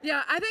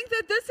Yeah, I think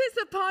that this is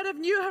the part of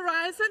New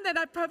Horizon that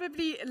I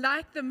probably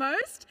like the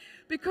most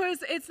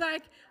because it's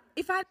like,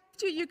 if I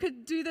left you, you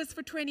could do this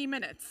for 20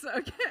 minutes,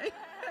 okay?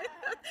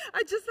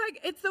 I just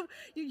like,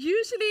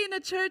 usually in a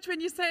church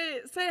when you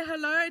say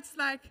hello, it's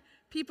like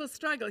people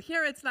struggle.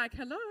 Here it's like,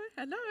 hello,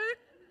 hello.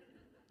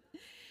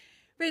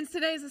 Friends,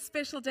 today is a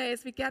special day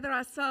as we gather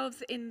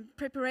ourselves in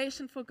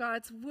preparation for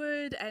God's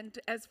word and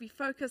as we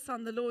focus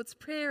on the Lord's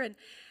Prayer and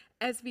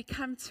as we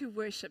come to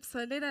worship.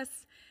 So let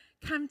us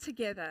come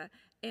together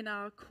in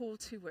our call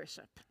to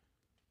worship.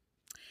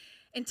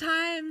 In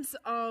times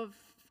of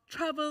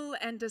trouble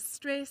and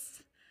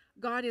distress,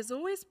 God is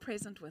always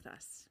present with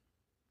us.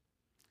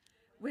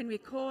 When we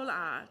call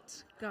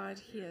out, God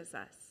hears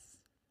us.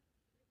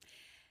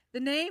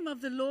 The name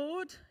of the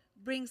Lord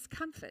brings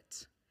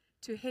comfort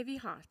to heavy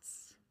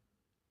hearts.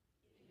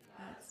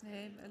 In God's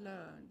name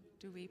alone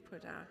do we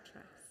put our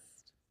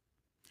trust.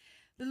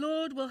 The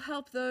Lord will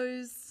help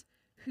those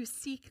who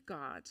seek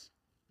God.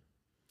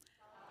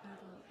 He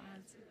will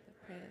answer the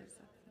prayers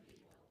of the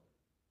people.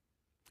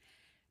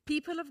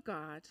 People of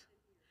God,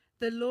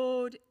 the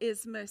Lord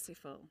is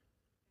merciful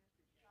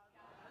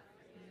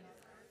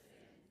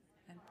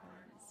and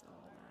pardons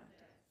all our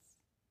debts.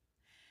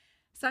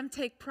 Some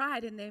take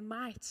pride in their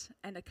might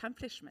and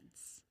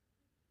accomplishments.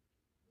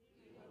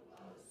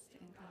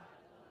 In God.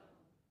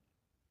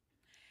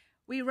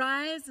 We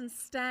rise and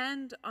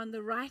stand on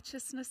the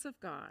righteousness of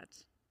God.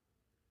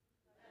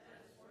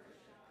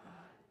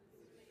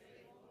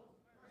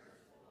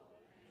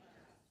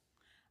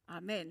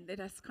 Amen. Let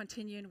us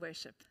continue in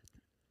worship.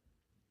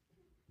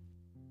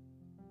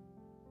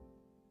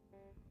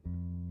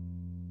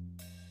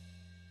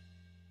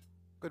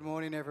 Good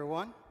morning,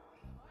 everyone.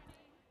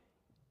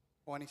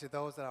 Morning to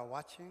those that are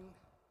watching,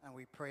 and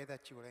we pray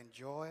that you will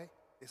enjoy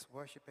this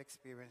worship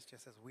experience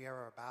just as we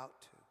are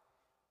about to.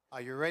 Are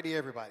you ready,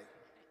 everybody?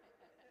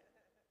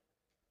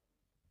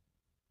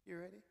 You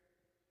ready?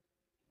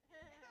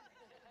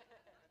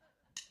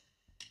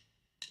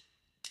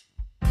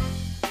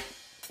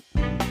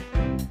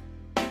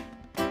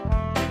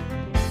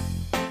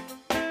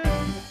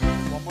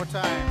 One more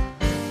time.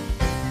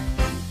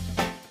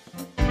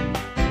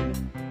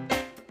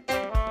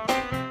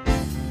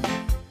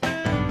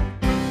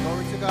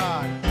 Glory to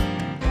God.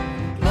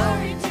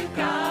 Glory to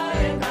God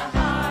in the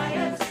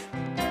highest.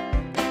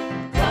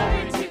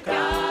 Glory to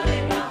God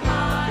in the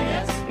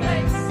highest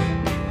place.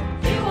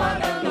 You are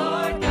the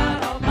Lord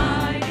God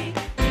Almighty.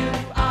 You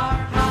are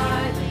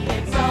highly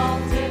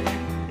exalted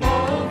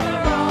over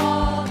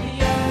all the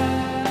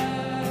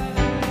earth.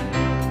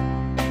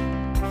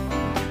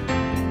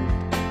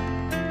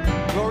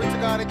 Glory to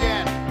God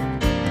again.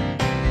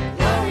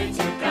 Glory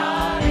to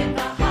God in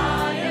the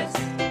highest.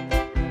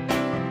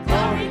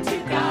 Glory to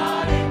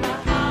God in the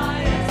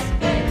highest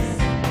place.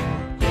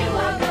 You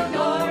are the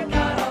Lord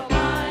God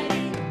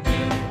Almighty.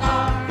 You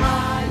are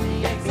highly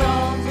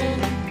exalted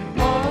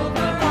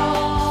over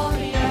all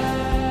the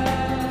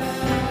earth.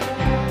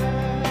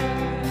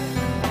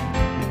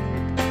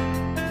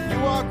 You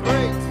are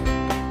great.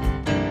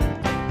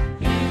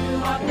 You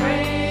are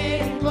great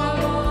and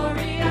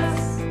glorious,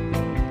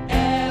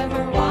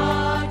 ever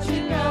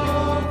watching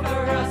over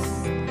us,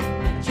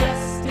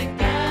 majestic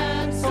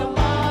and so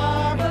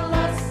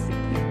marvelous,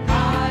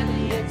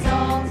 highly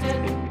exalted,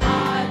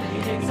 highly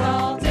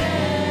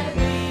exalted.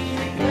 We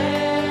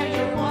declare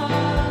you're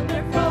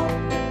wonderful,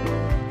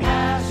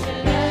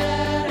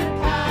 passionate and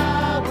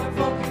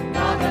powerful,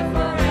 Father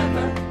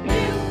forever.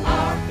 You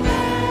are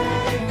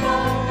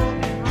faithful,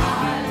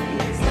 highly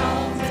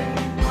exalted,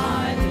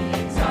 highly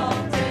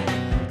exalted.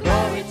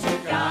 Glory to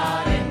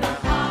God in the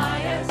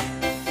highest.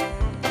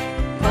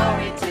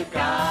 Glory to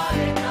God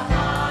in the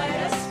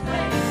highest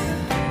place.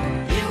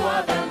 You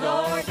are the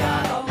Lord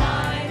God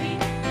Almighty.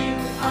 You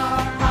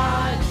are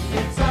highly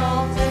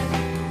exalted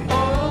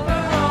over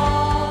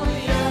all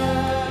the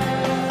earth.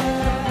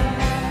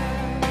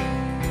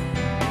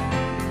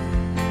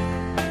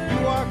 You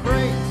are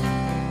great.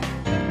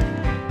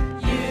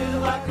 You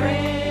are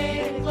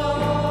great and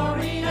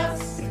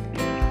glorious,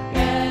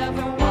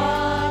 ever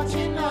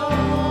watching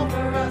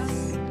over us,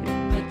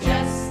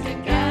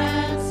 majestic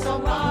and so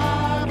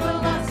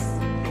marvelous,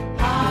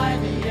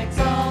 highly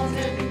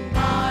exalted,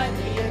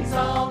 highly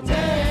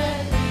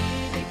exalted.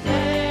 We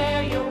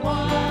declare you're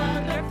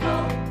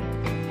wonderful,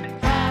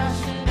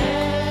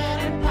 passionate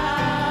and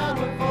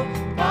powerful,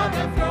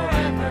 Father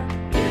forever.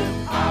 You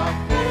are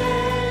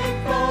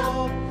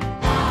faithful,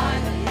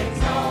 highly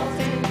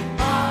exalted,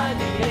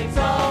 highly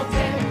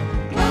exalted.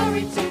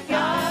 Glory to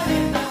God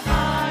in the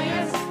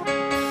highest.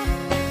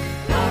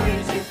 Glory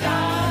to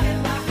God in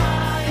the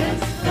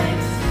highest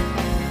place.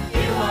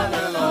 You are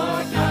the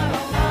Lord God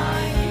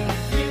Almighty.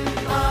 You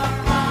are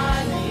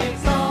highly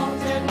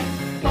exalted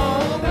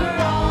over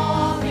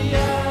all the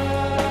earth.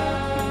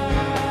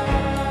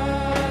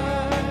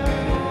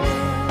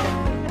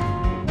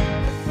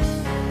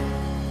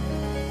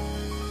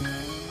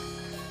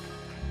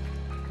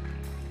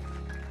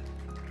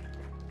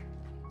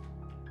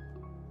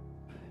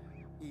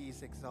 He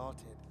is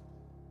exalted.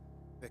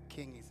 The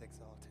King is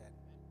exalted.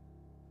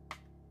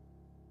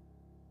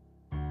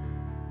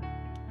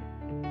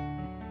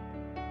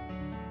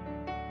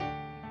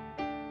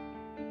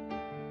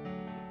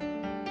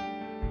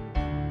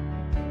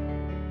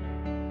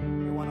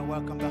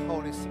 welcome the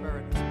Holy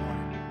Spirit this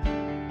morning.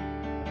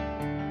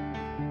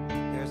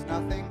 There's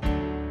nothing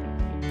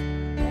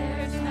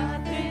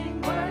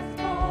worth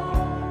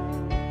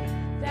more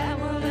that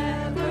will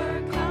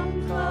ever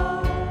come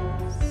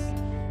close.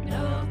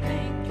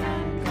 Nothing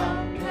can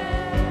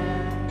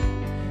compare.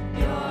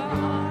 You're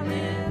our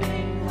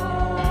living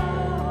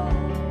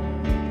hope.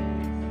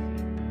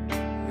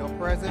 your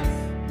presence.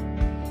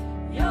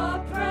 Your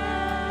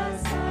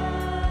presence,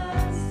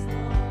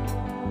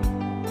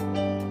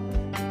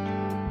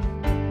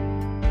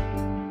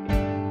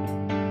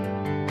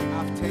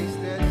 I've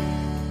tasted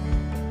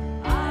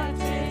I've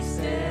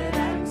tasted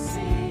and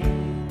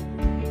seen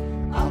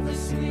of the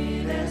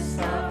sweetest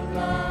of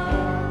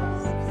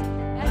loves,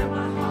 and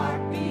my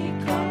heart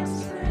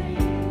becomes free,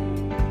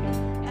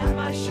 and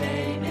my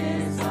shame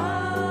is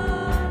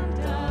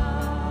undone.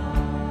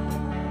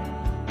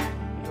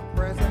 your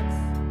presence.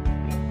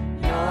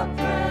 Your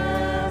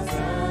presence,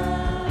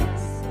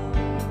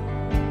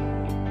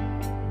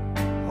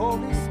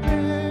 Holy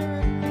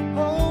Spirit,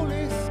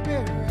 Holy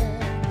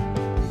Spirit.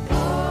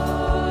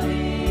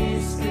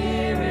 Holy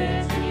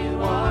Spirit,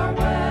 you are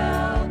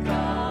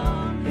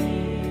welcome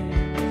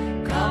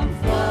here. Come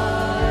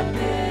flood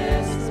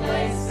this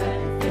place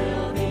and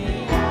fill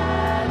the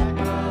atmosphere.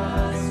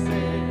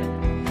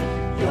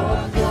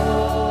 Your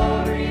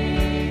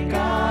glory,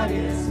 God,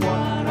 is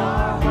what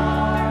our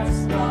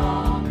hearts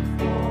long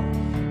for.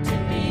 To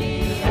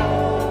be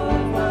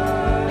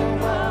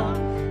overwhelmed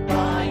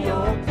by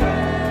your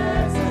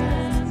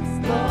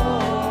presence, Lord.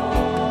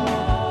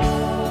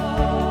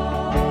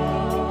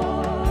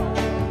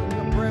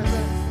 Your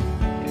presence.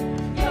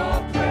 Your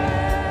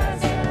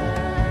presence,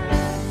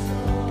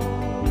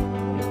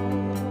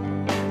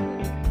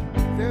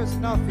 There's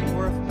nothing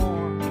worth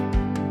more.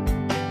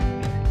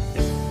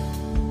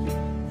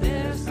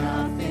 there's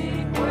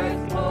nothing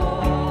worth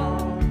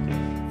more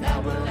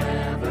that will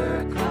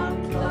ever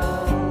come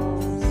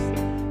close.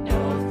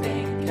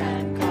 Nothing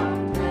can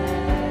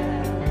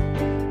compare.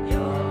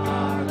 You're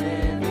our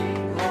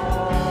living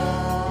hope.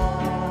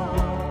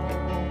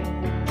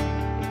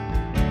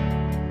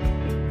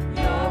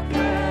 Your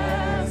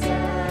presence,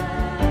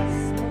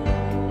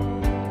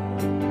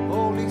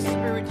 Holy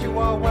Spirit, you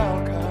are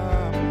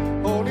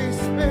welcome. Holy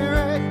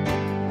Spirit,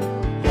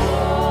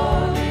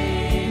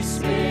 Holy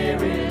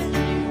Spirit,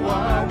 you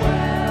are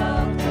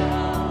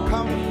welcome.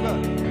 come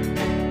flood.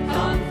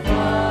 Come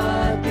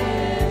flood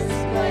this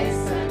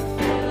place and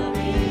fill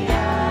the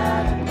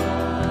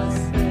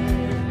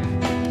atmosphere.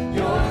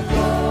 Your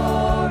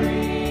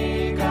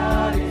glory,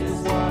 God,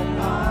 is what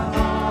our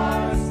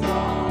hearts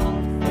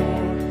long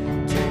for.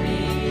 To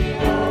be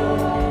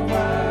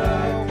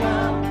overwhelmed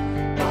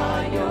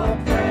by your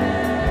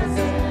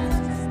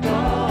presence,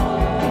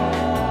 Lord.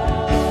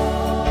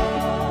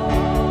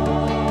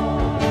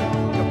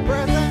 Your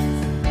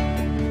presence.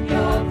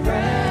 Your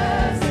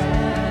presence,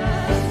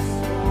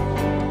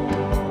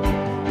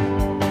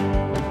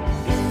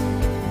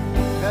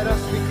 Let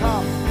us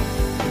become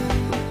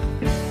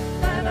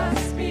let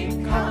us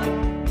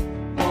become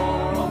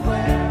more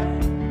aware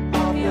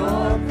of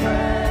your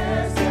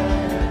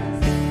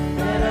presence.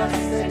 Let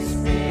us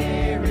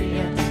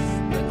experience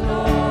the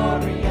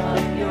glory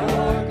of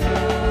your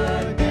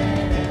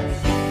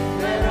goodness.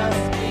 Let us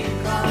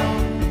become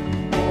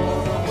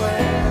more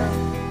aware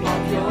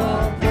of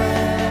your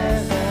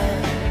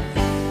presence.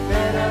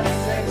 Let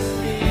us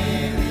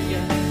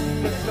experience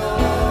the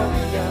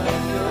glory of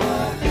your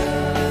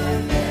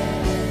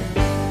goodness.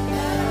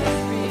 Let us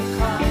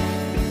become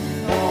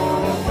more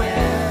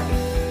aware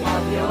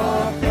of your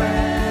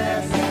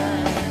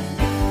presence.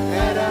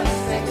 Let us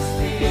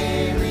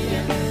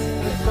experience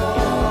the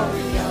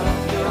glory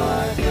of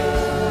your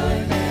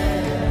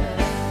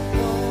goodness.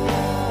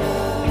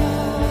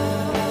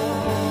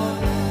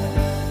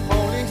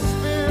 Holy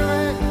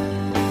Spirit,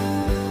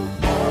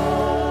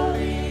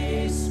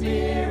 Holy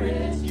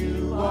Spirit,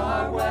 you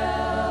are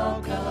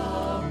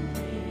welcome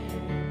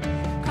here.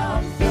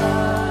 Come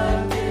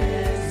flood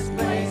this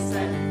place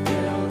and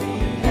fill the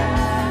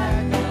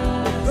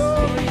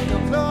glory,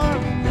 atmosphere.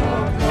 glory.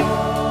 Your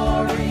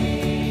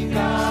glory,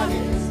 God,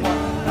 is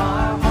what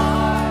our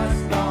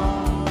hearts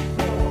long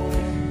for.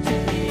 To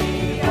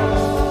be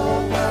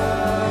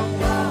overwhelmed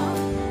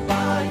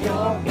by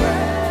your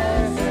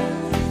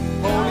presence.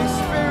 Holy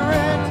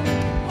Spirit,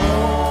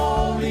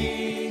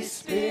 Holy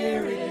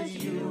Spirit,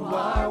 you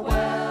are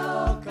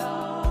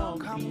welcome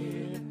come.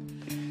 here.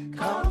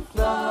 Come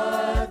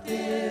flood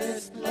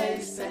this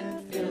place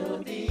and fill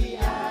the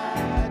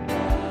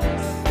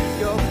atmosphere.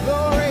 Your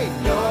glory,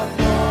 Your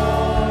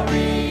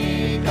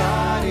glory,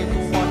 God,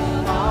 is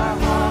what our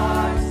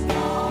hearts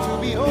long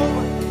to be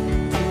over.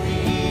 to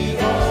be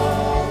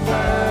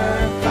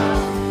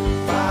overcome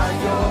by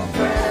your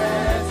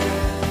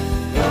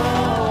presence,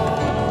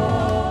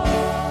 Lord.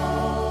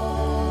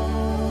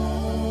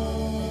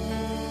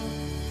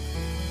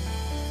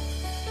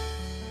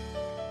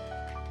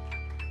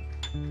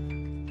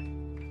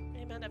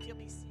 Amen. If you'll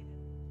be seated.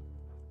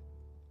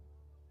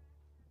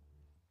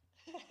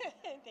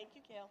 Thank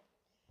you, Gail.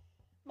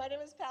 My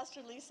name is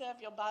Pastor Lisa.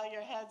 If you'll bow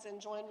your heads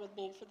and join with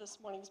me for this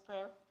morning's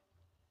prayer.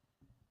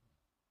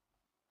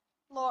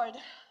 Lord,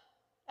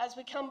 as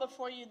we come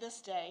before you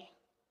this day,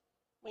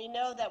 we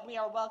know that we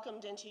are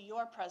welcomed into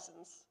your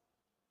presence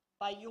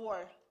by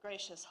your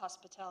gracious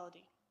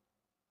hospitality.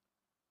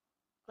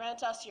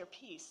 Grant us your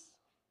peace,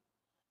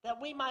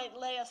 that we might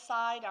lay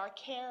aside our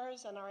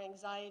cares and our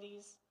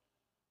anxieties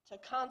to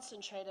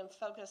concentrate and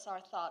focus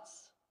our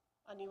thoughts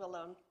on you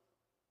alone.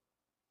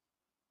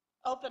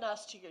 Open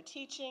us to your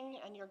teaching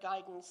and your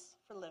guidance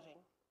for living,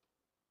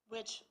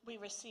 which we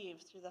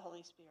receive through the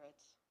Holy Spirit.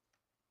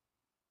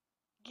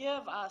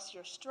 Give us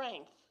your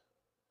strength,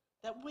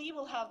 that we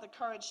will have the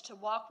courage to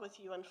walk with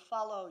you and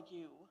follow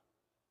you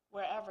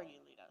wherever you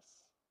lead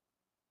us.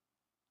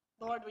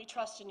 Lord, we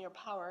trust in your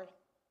power,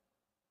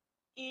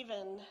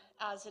 even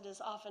as it is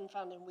often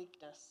found in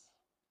weakness.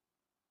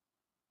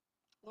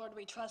 Lord,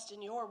 we trust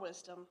in your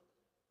wisdom,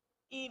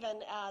 even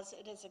as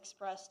it is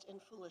expressed in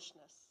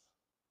foolishness.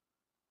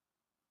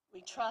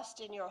 We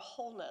trust in your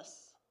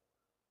wholeness,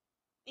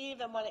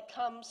 even when it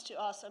comes to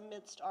us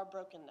amidst our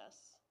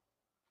brokenness.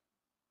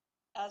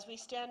 As we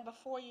stand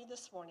before you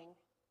this morning,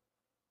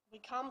 we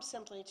come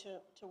simply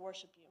to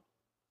worship you.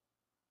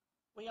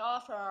 We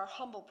offer our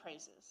humble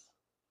praises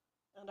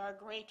and our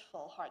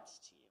grateful hearts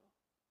to you.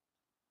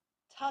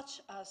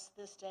 Touch us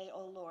this day,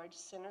 O Lord,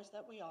 sinners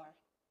that we are,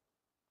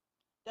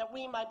 that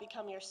we might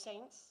become your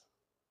saints,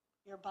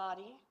 your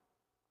body,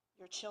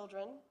 your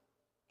children,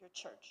 your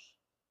church.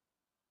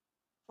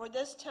 For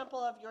this temple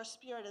of your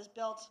Spirit is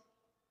built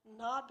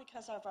not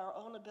because of our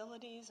own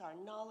abilities, our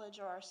knowledge,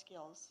 or our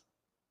skills,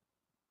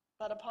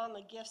 but upon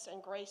the gifts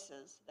and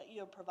graces that you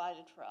have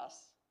provided for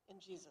us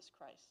in Jesus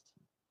Christ,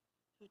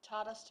 who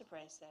taught us to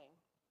pray, saying,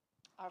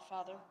 Our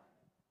Father,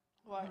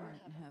 who art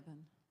in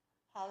heaven,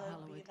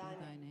 hallowed be thy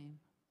name.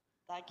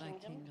 Thy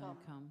kingdom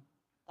come,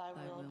 thy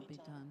will be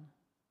done,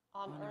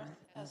 on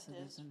earth as it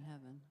is in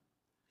heaven.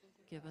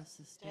 Give us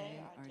this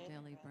day our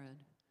daily bread,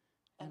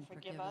 and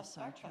forgive us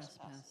our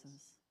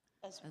trespasses,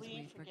 as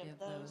we forgive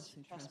those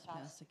who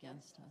trespass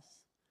against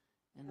us.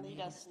 And lead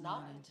us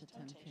not into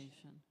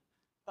temptation,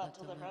 but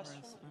deliver us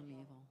from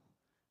evil.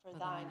 For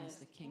thine is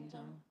the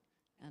kingdom,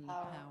 and the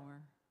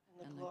power,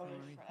 and the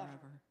glory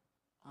forever.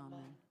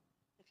 Amen.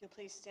 If you'll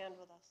please stand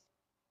with us.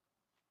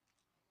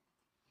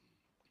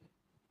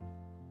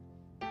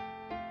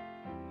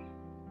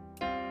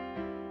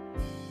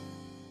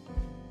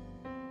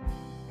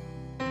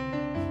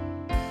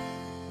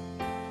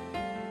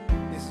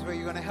 This is where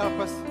you're going to help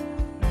us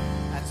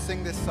and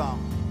sing this song.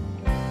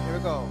 Here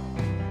we go.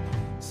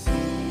 Seek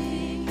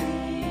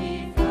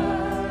ye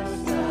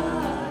first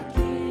the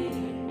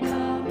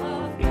kingdom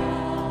of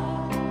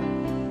God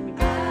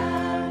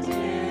and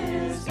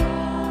his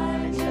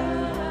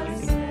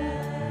righteousness,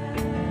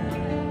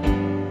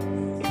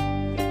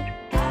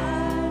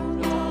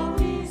 and all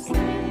these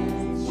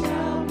things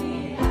shall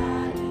be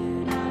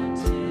added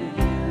unto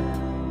you.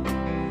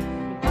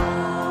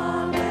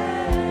 Hallelujah,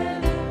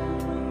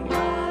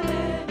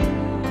 hallelujah.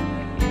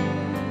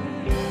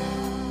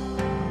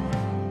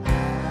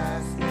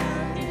 Ask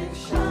and it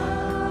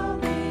shall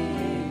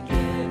be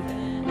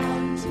given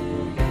unto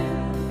you.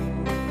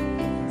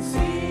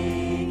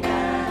 Seek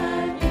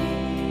and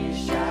ye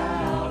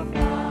shall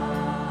find.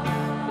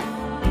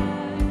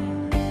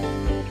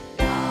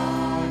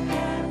 Knock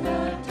and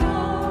the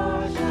door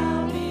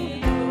shall be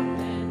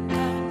opened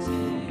unto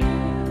you.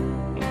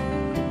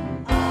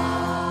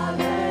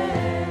 Hallelujah,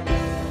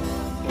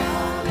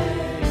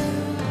 hallelujah.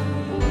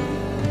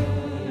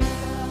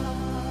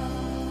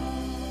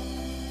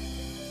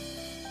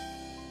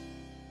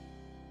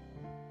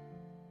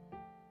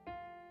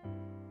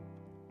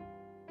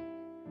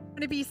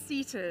 Want to be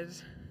seated.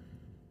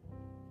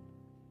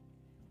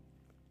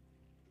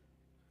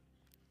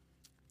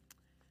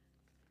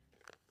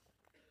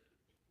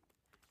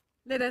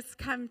 Let us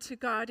come to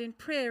God in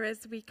prayer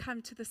as we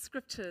come to the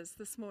scriptures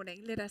this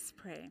morning. Let us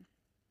pray.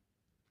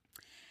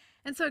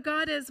 And so,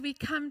 God, as we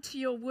come to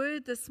your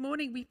word this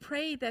morning, we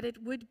pray that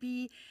it would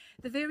be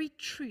the very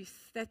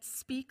truth that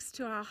speaks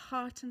to our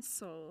heart and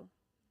soul.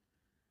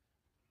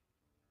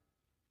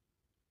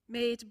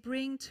 May it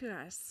bring to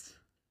us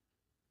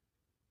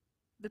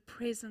the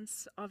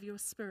presence of your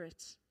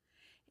Spirit.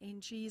 In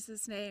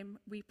Jesus' name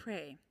we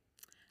pray.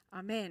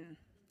 Amen.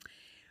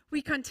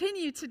 We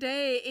continue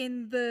today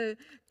in the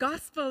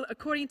Gospel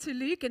according to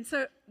Luke. And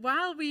so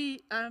while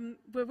we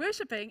were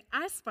worshiping,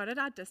 I spotted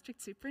our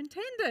district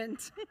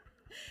superintendent.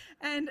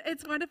 And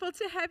it's wonderful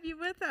to have you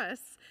with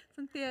us.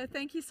 Cynthia,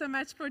 thank you so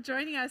much for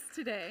joining us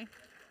today.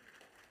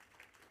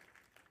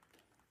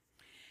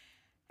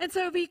 And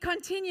so we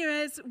continue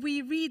as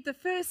we read the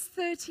first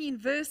 13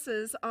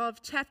 verses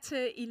of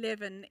chapter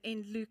 11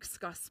 in Luke's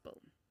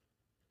Gospel.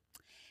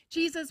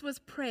 Jesus was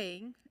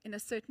praying in a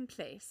certain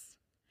place,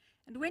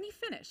 and when he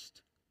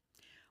finished,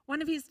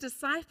 one of his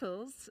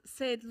disciples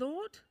said,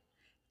 "Lord,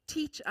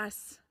 teach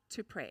us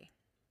to pray,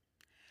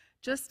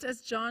 just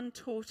as John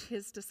taught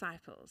his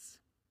disciples."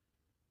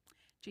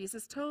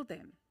 Jesus told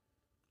them,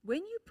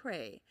 "When you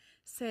pray,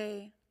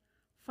 say,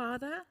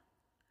 'Father,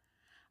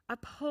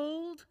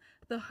 Uphold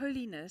the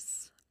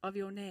holiness of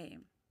your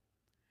name.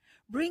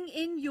 Bring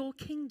in your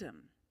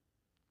kingdom.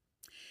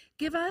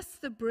 Give us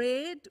the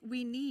bread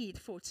we need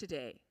for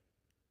today.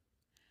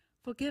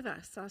 Forgive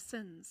us our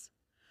sins,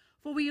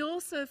 for we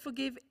also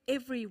forgive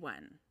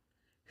everyone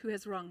who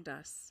has wronged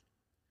us.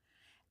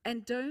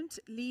 And don't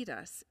lead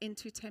us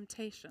into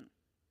temptation.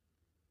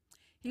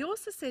 He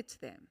also said to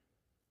them,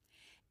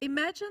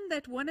 imagine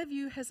that one of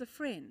you has a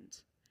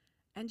friend,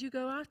 and you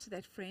go out to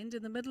that friend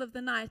in the middle of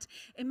the night.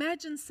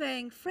 Imagine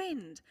saying,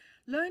 friend,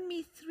 loan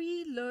me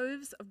 3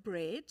 loaves of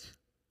bread,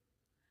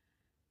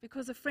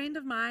 because a friend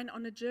of mine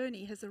on a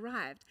journey has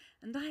arrived,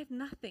 and I have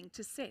nothing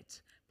to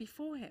set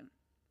before him.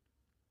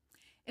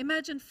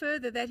 Imagine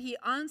further that he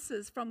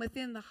answers from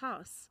within the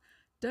house,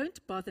 don't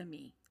bother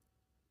me.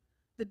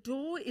 The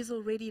door is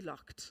already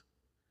locked,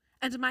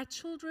 and my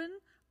children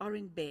are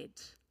in bed.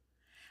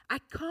 I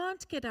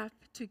can't get up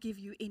to give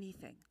you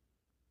anything.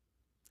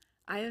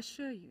 I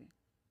assure you,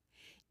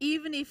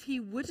 even if he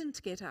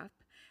wouldn't get up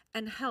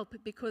and help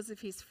because of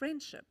his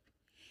friendship,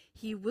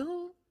 he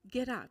will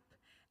get up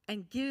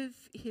and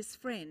give his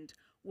friend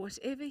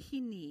whatever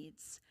he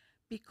needs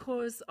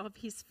because of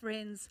his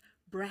friend's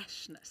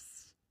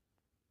brashness.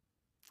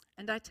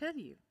 And I tell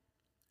you,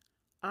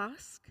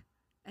 ask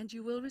and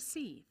you will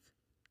receive.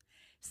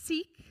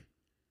 Seek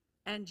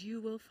and you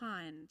will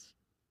find.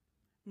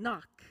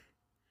 Knock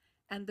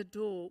and the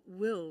door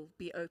will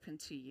be open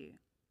to you.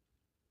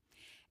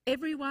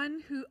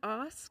 Everyone who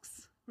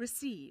asks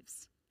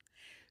receives.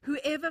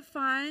 Whoever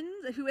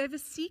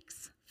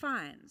seeks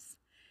finds.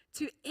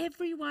 To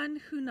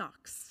everyone who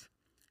knocks,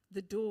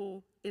 the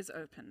door is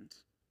opened.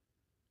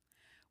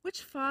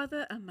 Which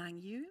father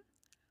among you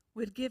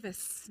would give a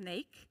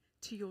snake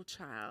to your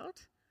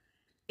child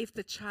if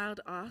the child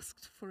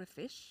asked for a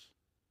fish?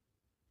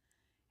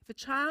 If a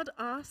child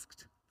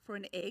asked for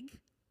an egg,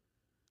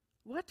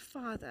 what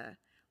father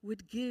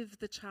would give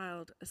the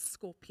child a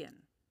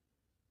scorpion?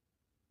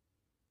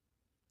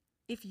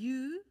 If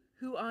you,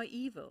 who are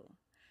evil,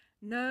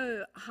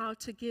 know how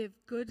to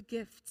give good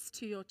gifts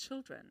to your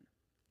children,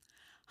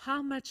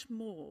 how much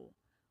more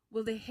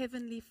will the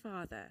Heavenly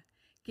Father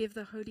give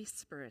the Holy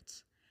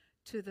Spirit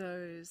to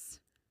those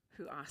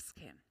who ask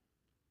him?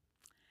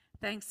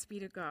 Thanks be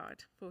to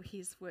God for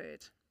his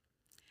word.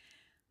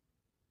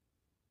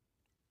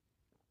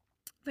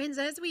 Friends,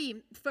 as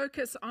we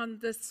focus on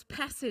this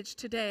passage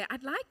today,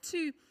 I'd like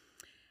to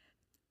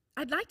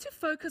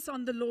focus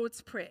on the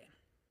Lord's Prayer.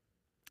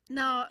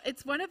 Now,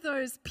 it's one of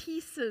those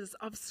pieces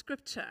of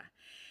scripture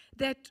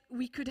that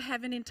we could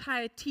have an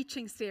entire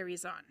teaching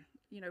series on.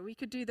 You know, we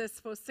could do this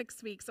for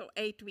 6 weeks or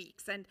 8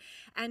 weeks,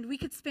 and we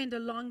could spend a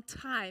long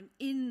time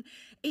in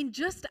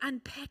just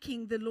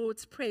unpacking the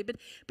Lord's Prayer.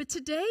 But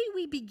today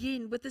we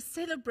begin with the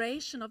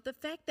celebration of the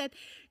fact that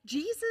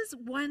Jesus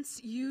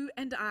wants you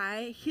and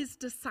I, his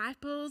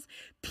disciples,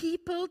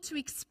 people, to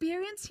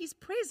experience his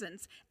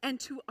presence and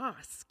to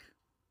ask.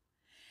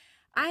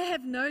 I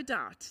have no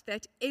doubt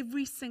that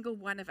every single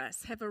one of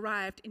us have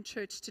arrived in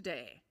church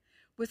today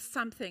with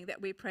something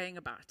that we're praying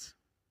about.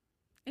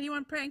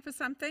 Anyone praying for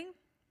something?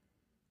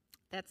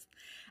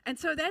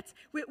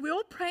 We're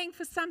all praying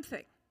for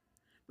something.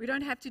 We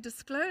don't have to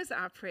disclose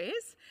our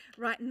prayers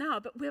right now,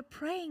 but we're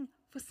praying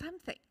for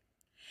something.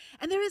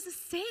 And there is a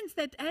sense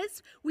that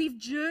as we've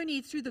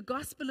journeyed through the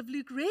Gospel of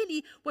Luke,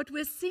 really what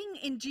we're seeing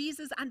in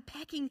Jesus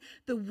unpacking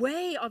the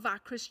way of our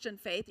Christian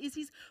faith is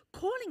he's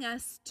calling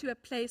us to a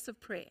place of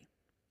prayer.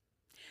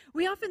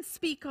 We often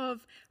speak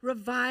of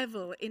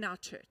revival in our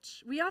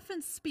church. We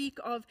often speak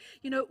of,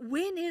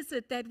 when is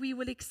it that we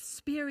will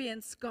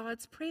experience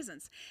God's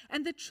presence?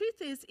 And the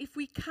truth is, if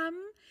we come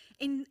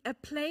in a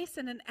place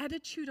and an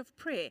attitude of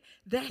prayer,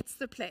 that's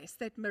the place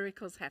that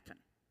miracles happen.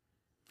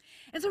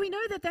 And so we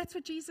know that that's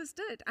what Jesus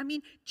did. I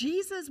mean,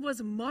 Jesus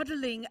was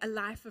modeling a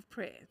life of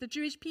prayer. The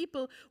Jewish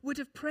people would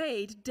have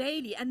prayed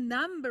daily a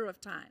number of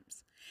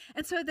times.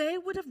 And so they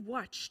would have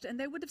watched and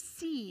they would have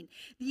seen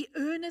the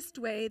earnest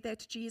way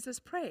that Jesus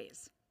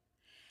prays.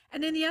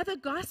 And in the other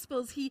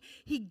Gospels, he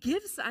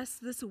gives us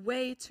this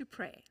way to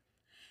pray.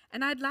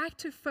 And I'd like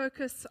to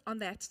focus on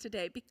that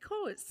today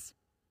because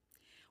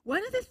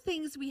one of the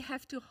things we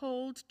have to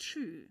hold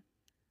true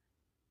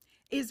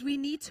is we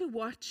need to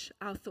watch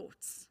our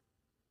thoughts.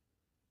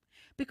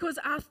 Because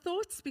our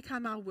thoughts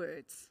become our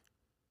words.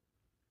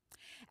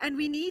 And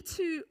we need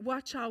to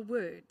watch our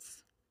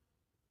words.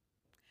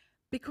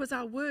 Because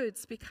our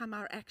words become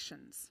our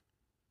actions.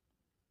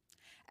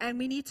 And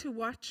we need to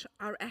watch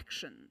our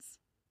actions.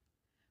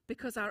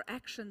 Because our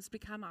actions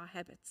become our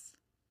habits.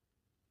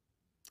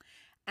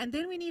 And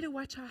then we need to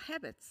watch our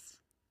habits.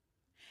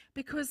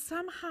 Because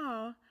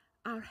somehow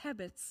our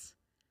habits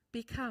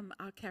become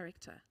our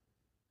character.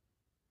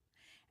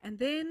 And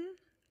then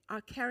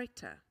our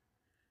character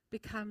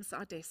becomes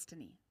our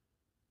destiny.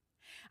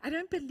 I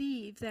don't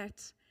believe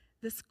that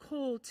this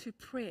call to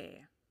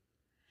prayer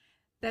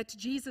that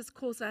Jesus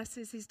calls us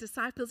as his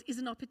disciples is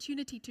an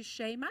opportunity to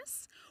shame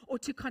us or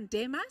to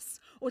condemn us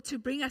or to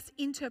bring us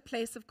into a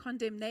place of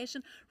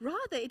condemnation.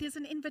 Rather, it is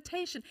an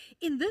invitation.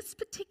 In this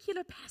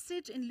particular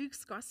passage in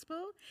Luke's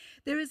gospel,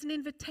 there is an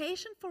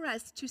invitation for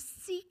us to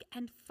seek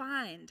and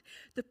find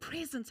the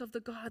presence of the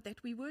God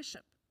that we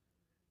worship.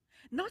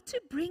 Not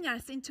to bring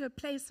us into a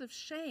place of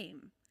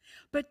shame,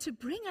 but to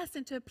bring us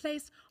into a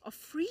place of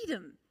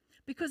freedom,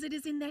 because it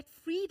is in that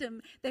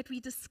freedom that we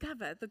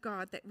discover the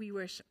God that we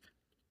worship.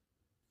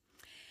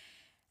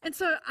 And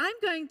so I'm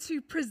going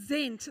to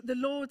present the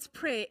Lord's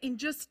Prayer in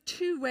just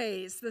two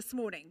ways this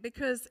morning,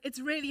 because it's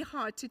really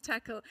hard to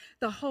tackle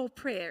the whole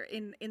prayer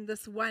in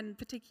this one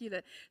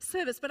particular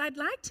service. But I'd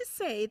like to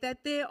say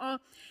that there are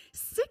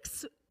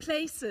 6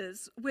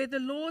 places where the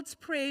Lord's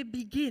Prayer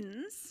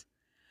begins,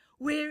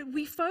 where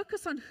we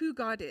focus on who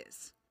God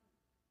is.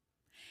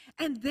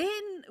 And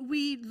then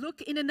we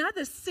look in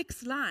another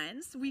 6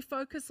 lines, we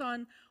focus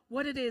on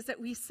what it is that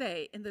we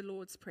say in the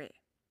Lord's Prayer.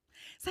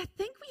 So I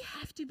think we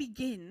have to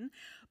begin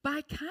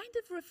by kind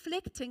of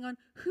reflecting on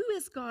who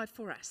is God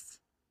for us.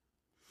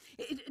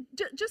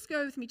 Just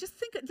go with me. Just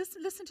think.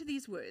 Listen to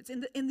these words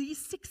in these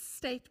 6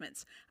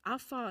 statements. Our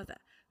Father,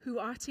 who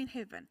art in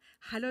heaven,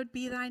 hallowed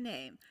be thy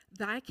name.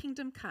 Thy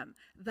kingdom come.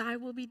 Thy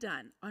will be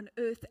done on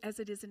earth as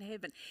it is in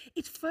heaven.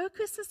 It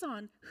focuses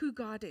on who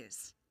God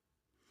is.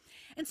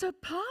 And so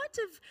part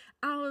of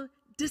our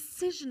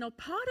decision or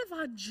part of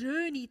our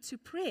journey to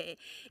prayer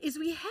is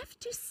we have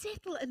to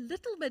settle a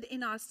little bit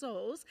in our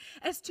souls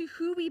as to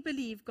who we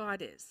believe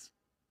God is.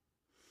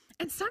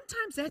 And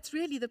sometimes that's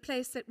really the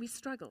place that we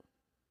struggle.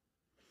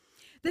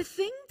 The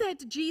thing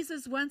that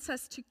Jesus wants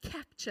us to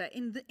capture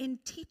in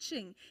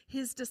teaching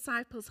his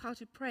disciples how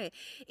to pray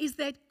is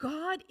that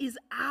God is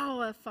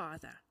our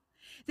Father.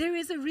 There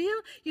is a real,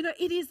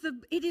 it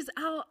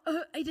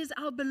is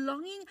our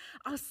belonging,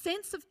 our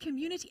sense of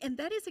community, and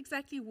that is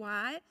exactly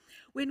why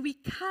when we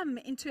come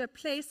into a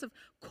place of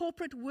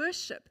corporate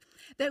worship,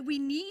 that we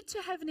need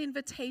to have an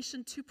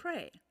invitation to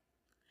pray.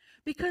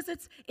 Because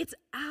it's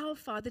our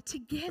Father.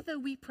 Together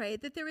we pray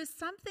that there is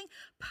something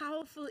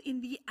powerful in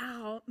the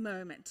our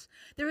moment.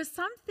 There is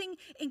something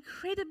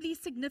incredibly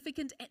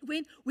significant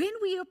when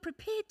we are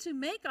prepared to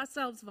make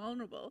ourselves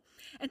vulnerable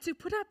and to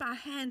put up our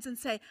hands and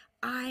say,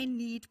 I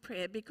need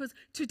prayer, because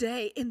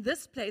today in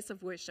this place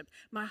of worship,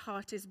 my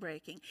heart is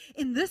breaking.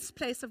 In this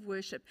place of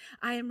worship,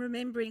 I am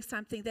remembering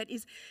something that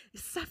is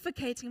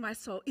suffocating my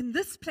soul. In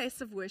this place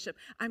of worship,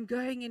 I'm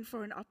going in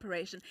for an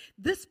operation.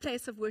 This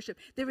place of worship,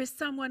 there is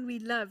someone we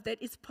love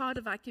that is part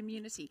of our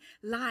community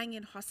lying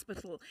in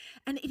hospital.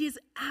 And it is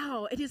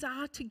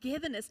our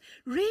togetherness.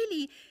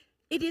 Really,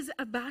 it is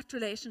about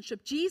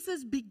relationship.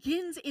 Jesus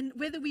begins in,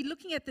 whether we're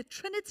looking at the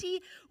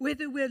Trinity,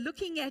 whether we're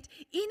looking at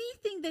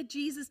anything that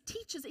Jesus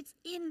teaches, it's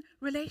in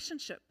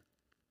relationship.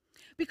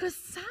 Because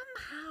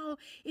somehow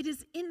it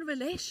is in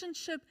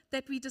relationship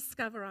that we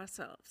discover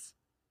ourselves.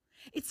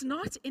 It's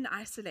not in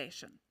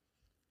isolation.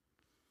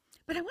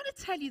 But I want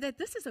to tell you that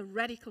this is a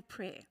radical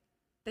prayer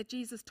that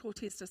Jesus taught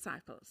his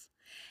disciples.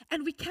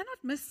 And we cannot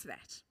miss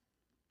that.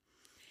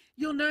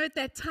 You'll know at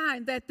that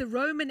time that the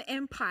Roman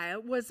Empire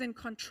was in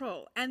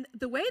control. And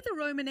the way the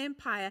Roman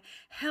Empire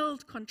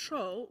held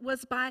control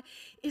was by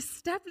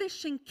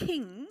establishing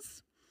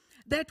kings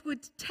that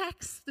would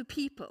tax the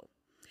people.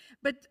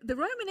 But the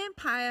Roman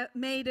Empire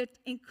made it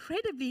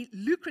incredibly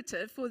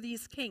lucrative for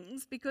these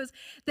kings because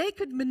they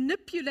could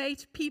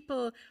manipulate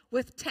people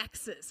with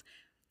taxes.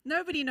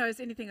 Nobody knows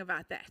anything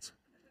about that.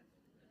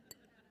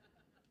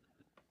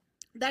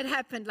 That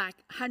happened like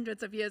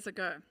hundreds of years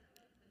ago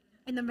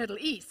in the Middle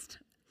East.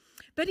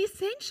 But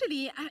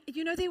essentially,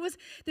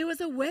 there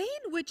was a way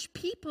in which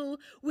people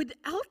would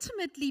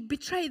ultimately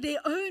betray their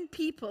own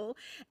people,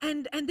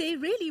 and there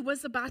really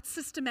was about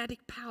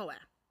systematic power.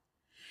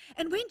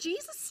 And when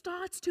Jesus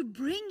starts to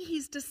bring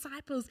his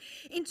disciples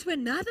into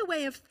another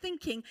way of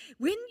thinking,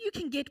 when you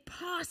can get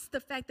past the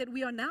fact that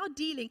we are now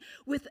dealing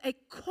with a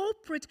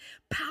corporate,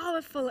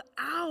 powerful,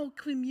 our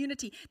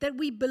community, that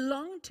we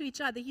belong to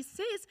each other,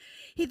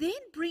 he then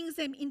brings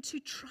them into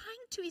trying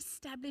to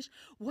establish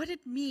what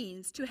it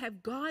means to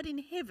have God in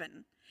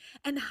heaven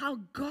and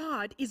how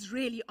God is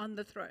really on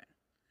the throne.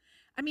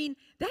 I mean,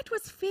 that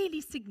was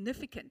fairly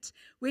significant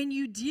when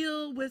you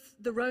deal with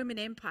the Roman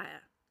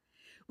Empire,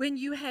 when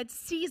you had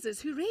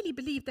Caesars who really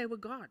believed they were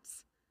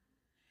gods.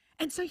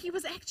 And so he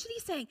was actually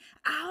saying,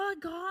 our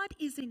God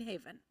is in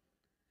heaven.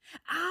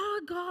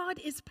 Our God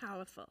is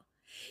powerful.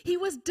 He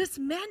was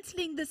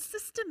dismantling the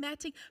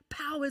systematic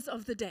powers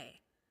of the day.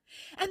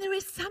 And there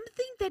is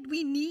something that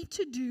we need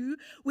to do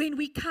when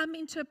we come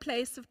into a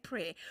place of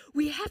prayer.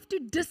 We have to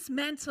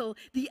dismantle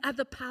the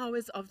other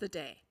powers of the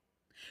day.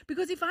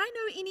 Because if I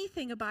know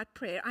anything about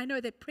prayer, I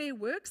know that prayer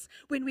works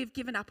when we've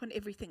given up on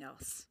everything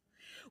else.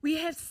 We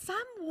have some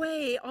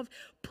way of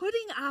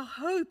putting our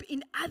hope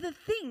in other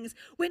things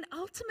when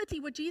ultimately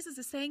what Jesus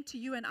is saying to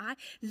you and I,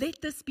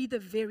 let this be the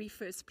very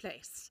first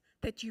place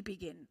that you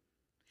begin.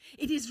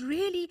 It is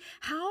really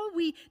how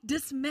we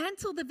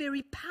dismantle the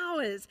very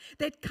powers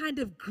that kind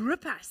of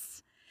grip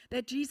us,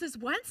 that Jesus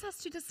wants us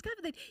to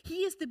discover that He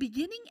is the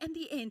beginning and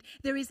the end.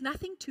 There is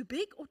nothing too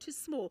big or too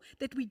small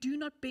that we do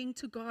not bring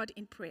to God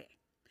in prayer.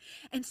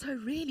 And so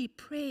really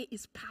prayer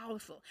is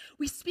powerful.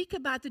 We speak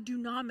about the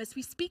dunamis.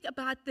 We speak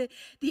about the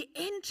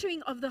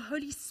entering of the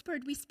Holy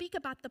Spirit. We speak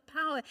about the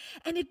power.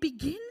 And it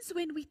begins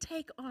when we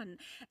take on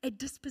a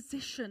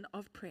disposition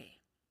of prayer.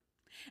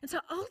 And so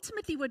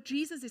ultimately what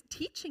Jesus is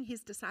teaching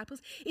His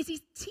disciples is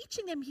He's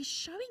teaching them, He's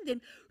showing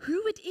them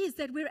who it is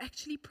that we're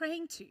actually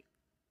praying to.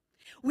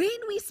 When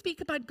we speak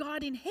about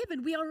God in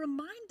heaven, we are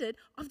reminded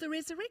of the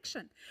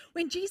resurrection.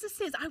 When Jesus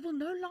says, I will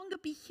no longer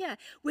be here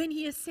when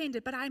He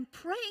ascended, but I'm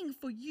praying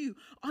for you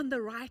on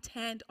the right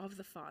hand of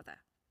the Father.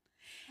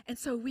 And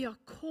so we are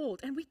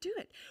called, and we do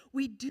it.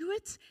 We do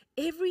it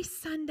every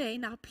Sunday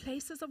in our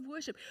places of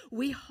worship.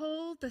 We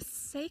hold the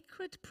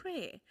sacred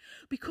prayer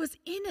because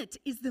in it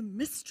is the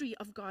mystery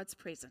of God's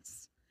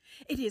presence.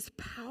 It is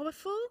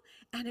powerful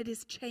and it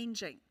is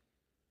changing.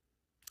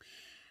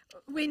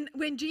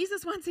 When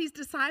Jesus wants His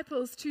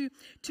disciples to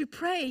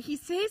pray, He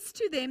says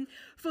to them,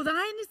 for thine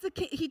is the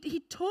he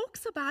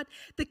talks about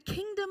the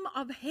kingdom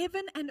of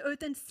heaven and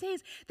earth and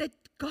says that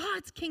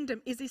God's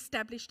kingdom is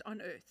established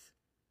on earth.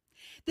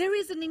 There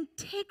is an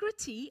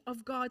integrity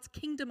of God's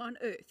kingdom on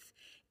earth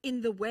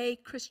in the way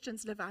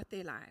Christians live out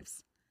their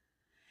lives.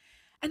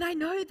 And I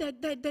know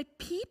that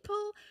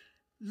people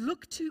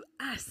look to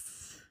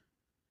us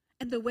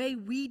and the way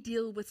we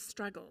deal with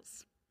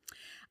struggles.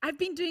 I've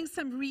been doing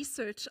some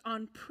research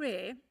on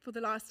prayer for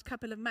the last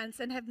couple of months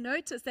and have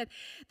noticed that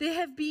there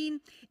have been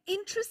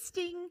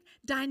interesting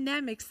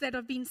dynamics that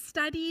have been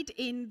studied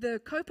in the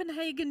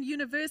Copenhagen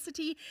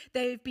University.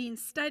 They've been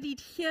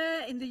studied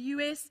here in the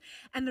US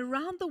and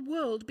around the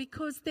world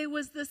because there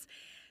was this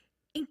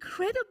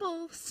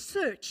incredible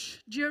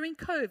search during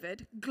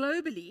COVID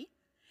globally,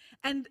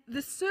 and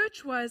the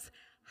search was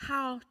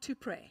how to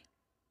pray.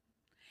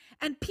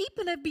 And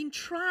people have been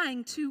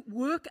trying to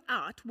work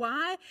out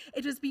why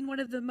it has been one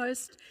of the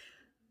most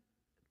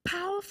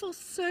powerful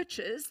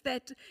searches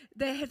that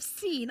they have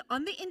seen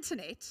on the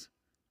internet.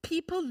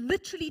 People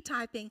literally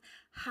typing,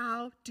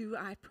 how do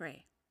I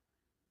pray?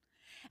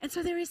 And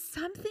so there is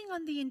something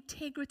on the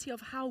integrity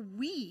of how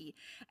we,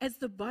 as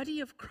the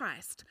body of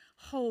Christ,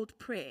 hold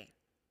prayer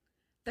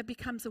that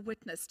becomes a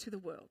witness to the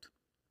world.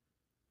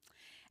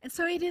 And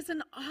so it is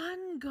an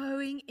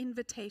ongoing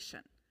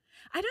invitation.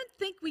 I don't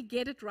think we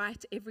get it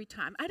right every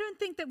time. I don't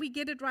think that we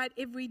get it right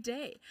every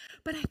day.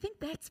 But I think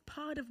that's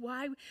part of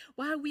why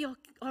we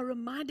are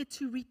reminded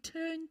to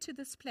return to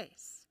this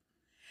place.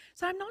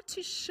 So I'm not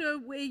too sure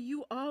where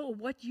you are or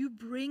what you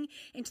bring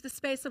into the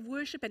space of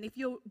worship, and if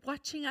you're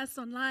watching us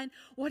online,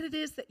 what it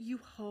is that you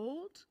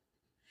hold.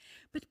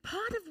 But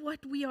part of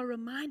what we are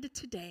reminded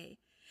today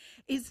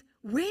is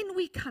when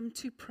we come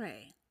to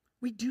pray,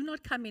 we do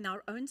not come in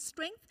our own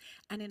strength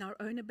and in our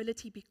own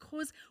ability,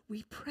 because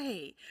we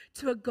pray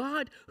to a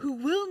God who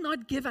will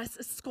not give us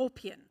a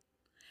scorpion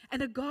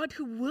and a God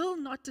who will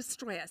not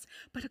destroy us,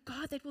 but a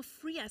God that will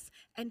free us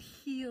and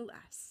heal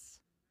us.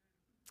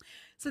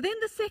 So then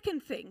the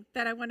second thing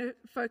that I want to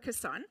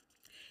focus on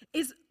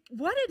is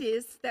what it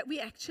is that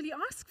we actually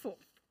ask for.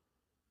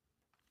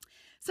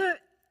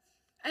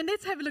 And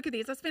let's have a look at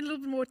these. I'll spend a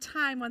little bit more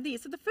time on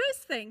these. So the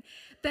first thing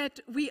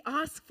that we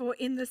ask for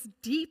in this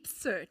deep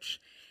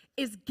search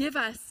is give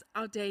us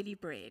our daily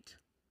bread.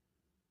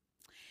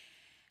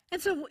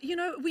 And so,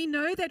 we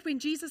know that when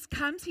Jesus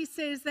comes, He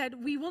says that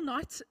we will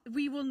not,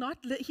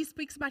 He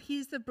speaks about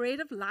He's the bread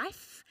of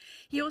life.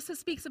 He also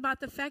speaks about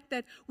the fact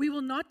that we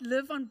will not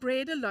live on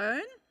bread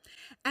alone.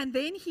 And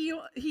then he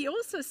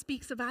also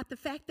speaks about the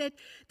fact that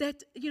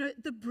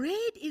the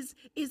bread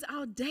is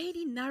our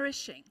daily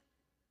nourishing.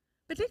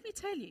 But let me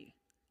tell you,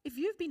 if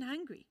you've been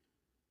hungry,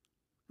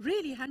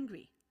 really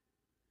hungry,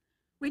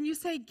 when you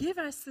say, give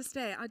us this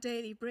day our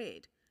daily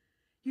bread,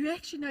 you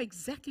actually know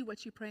exactly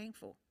what you're praying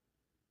for.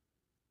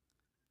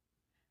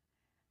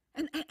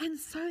 And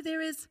so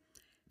there is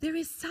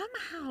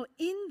somehow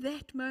in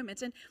that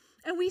moment, and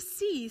we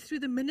see through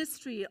the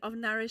ministry of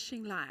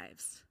Nourishing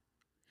Lives,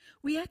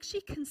 we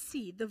actually can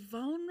see the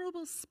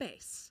vulnerable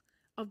space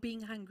of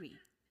being hungry.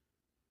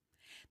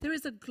 There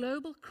is a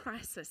global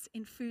crisis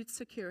in food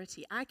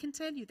security. I can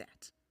tell you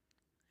that.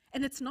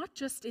 And it's not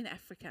just in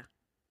Africa.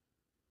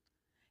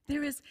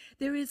 There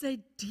is a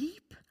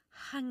deep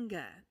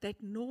hunger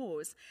that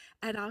gnaws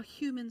at our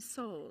human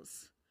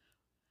souls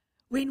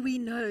when we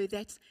know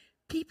that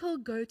people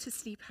go to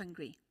sleep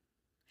hungry.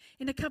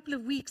 In a couple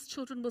of weeks,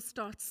 children will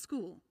start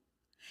school.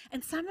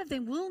 And some of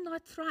them will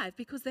not thrive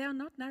because they are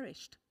not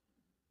nourished.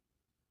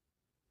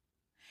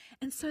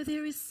 And so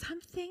there is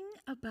something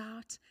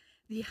about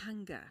the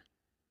hunger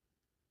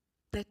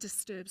that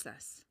disturbs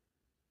us.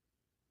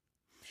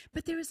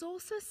 But there is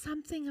also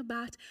something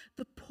about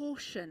the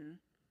portion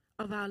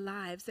of our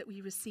lives that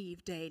we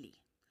receive daily,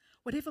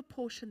 whatever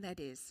portion that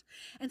is.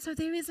 And so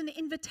there is an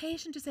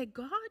invitation to say,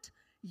 God,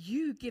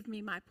 you give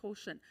me my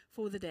portion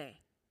for the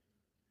day.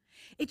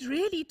 It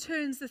really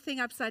turns the thing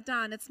upside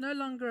down. It's no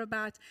longer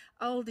about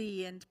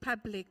Aldi and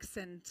Publix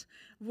and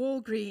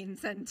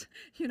Walgreens and,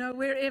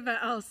 wherever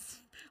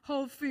else,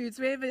 Whole Foods,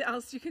 wherever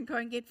else you can go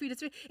and get food.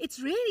 It's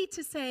really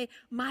to say,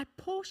 my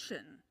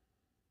portion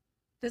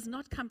does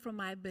not come from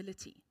my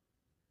ability,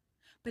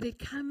 but it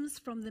comes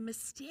from the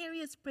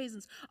mysterious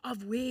presence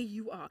of where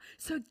you are.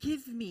 So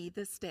give me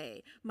this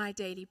day my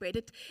daily bread.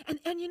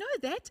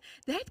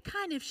 That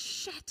kind of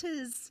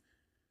shatters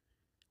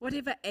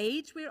whatever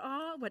age we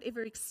are,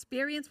 whatever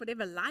experience,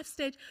 whatever life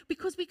stage,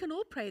 because we can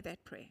all pray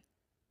that prayer.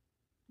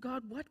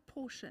 God, what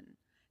portion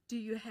do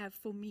you have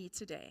for me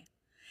today?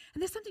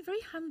 And there's something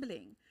very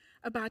humbling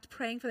about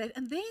praying for that.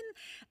 And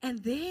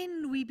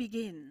then we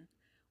begin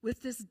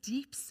with this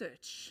deep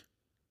search.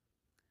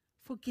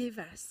 Forgive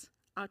us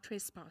our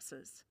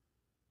trespasses.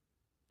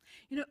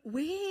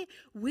 Where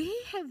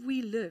have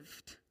we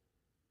lived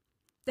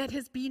that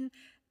has been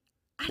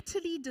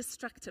utterly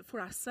destructive for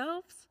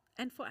ourselves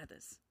and for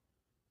others?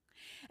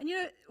 And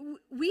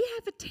we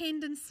have a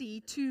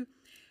tendency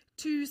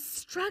to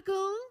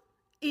struggle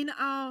in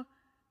our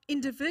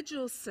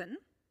individual sin,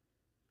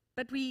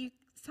 but we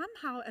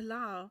somehow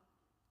allow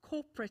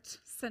corporate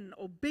sin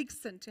or big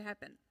sin to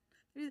happen.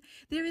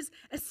 There is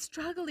a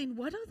struggle in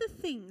what are the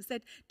things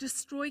that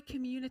destroy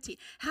community.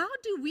 How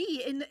do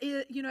we,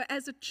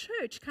 as a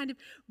church, kind of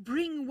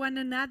bring one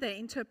another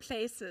into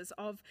places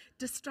of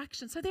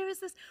destruction? So there is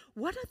this,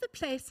 what are the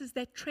places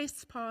that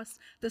trespass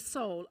the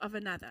soul of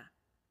another?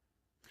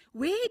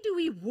 Where do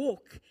we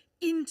walk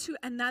into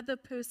another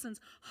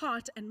person's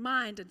heart and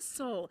mind and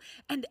soul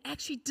and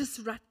actually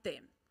disrupt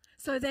them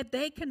so that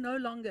they can no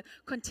longer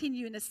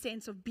continue in a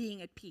sense of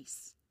being at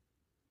peace?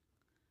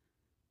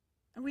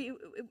 And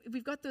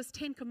we've got those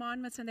 10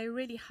 commandments, and they're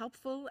really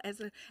helpful as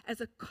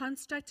a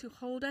construct to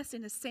hold us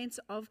in a sense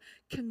of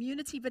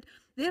community. But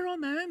there are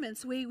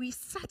moments where we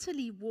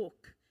subtly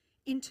walk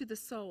into the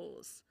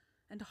souls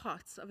and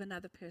hearts of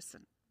another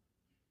person.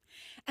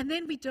 And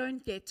then we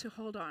don't get to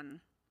hold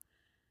on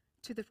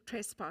to the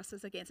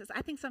trespassers against us.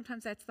 I think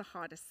sometimes that's the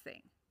hardest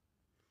thing.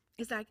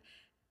 It's like,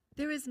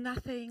 there is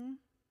nothing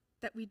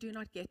that we do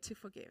not get to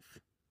forgive.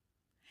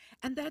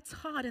 And that's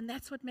hard, and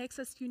that's what makes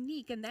us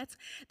unique, and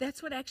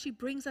that's what actually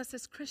brings us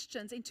as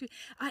Christians into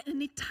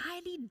an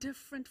entirely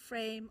different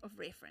frame of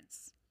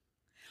reference.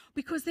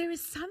 Because there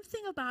is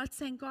something about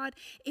saying, God,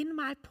 in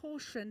my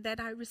portion that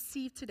I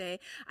receive today,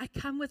 I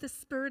come with a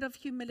spirit of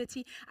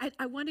humility.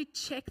 I want to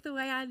check the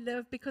way I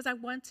live because I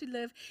want to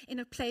live in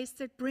a place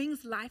that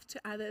brings life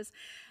to others.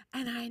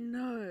 And I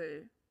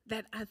know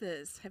that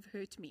others have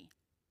hurt me.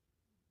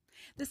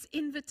 This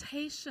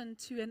invitation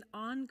to an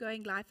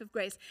ongoing life of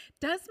grace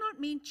does not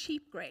mean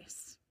cheap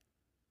grace.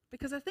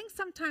 Because I think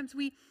sometimes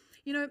we,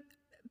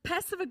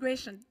 passive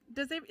aggression,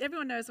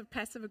 everyone knows what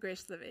passive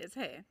aggressive is,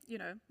 hey?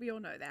 We all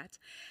know that.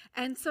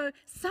 And so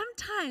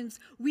sometimes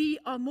we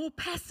are more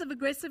passive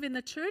aggressive in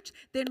the church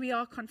than we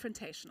are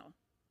confrontational.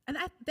 And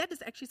that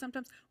is actually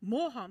sometimes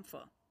more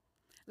harmful.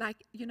 I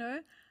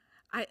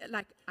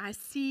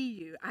see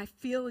you, I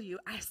feel you,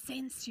 I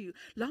sense you,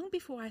 long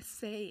before I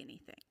say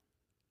anything.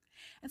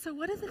 And so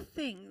what are the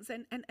things,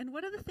 and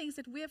what are the things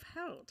that we have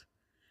held?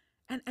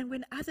 And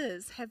when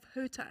others have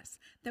hurt us,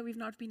 that we've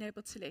not been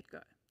able to let go.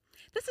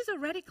 This is a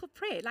radical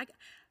prayer. I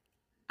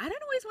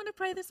don't always want to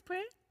pray this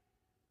prayer.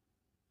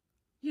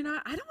 I don't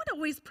want to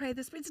always pray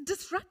this prayer. It's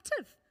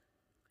disruptive.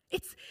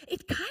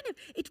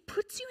 It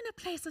puts you in a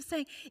place of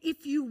saying,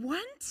 if you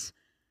want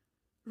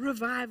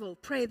revival,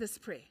 pray this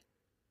prayer.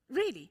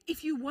 Really,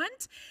 if you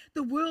want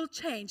the world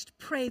changed,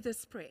 pray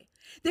this prayer.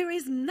 There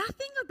is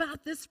nothing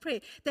about this prayer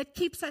that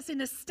keeps us in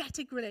a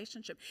static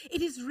relationship.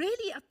 It is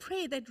really a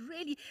prayer that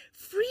really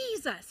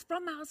frees us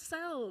from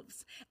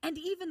ourselves and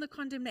even the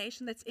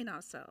condemnation that's in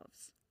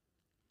ourselves.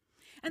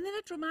 And then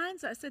it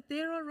reminds us that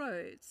there are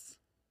roads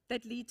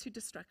that lead to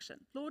destruction.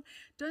 Lord,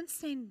 don't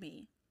send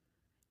me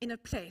in a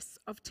place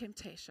of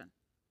temptation.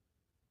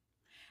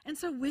 And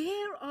so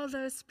where are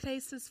those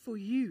places for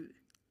you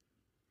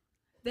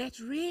that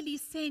really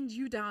send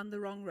you down the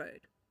wrong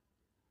road?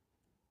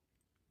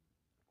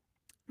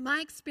 My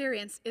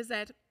experience is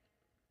that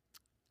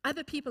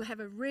other people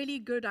have a really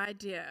good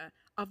idea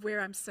of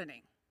where I'm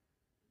sinning.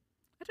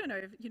 I don't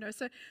know,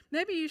 so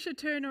maybe you should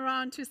turn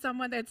around to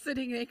someone that's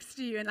sitting next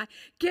to you and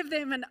give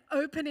them an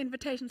open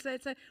invitation. So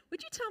say,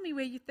 would you tell me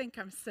where you think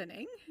I'm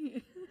sinning?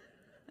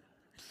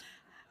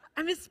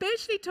 I'm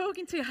especially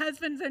talking to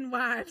husbands and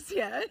wives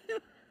here.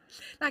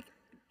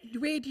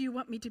 Where do you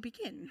want me to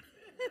begin?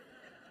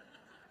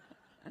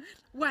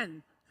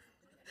 One.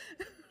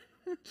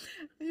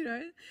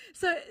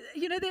 So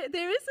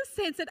there is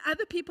a sense that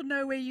other people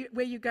know where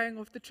you're going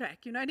off the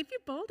track, and if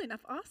you're bold enough,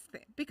 ask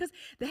them, because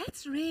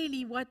that's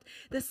really what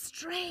the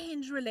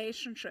strange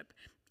relationship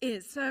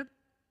is. So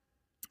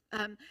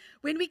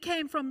When we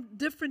came from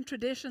different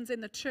traditions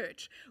in the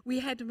church, we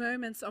had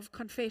moments of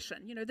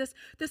confession. You know, this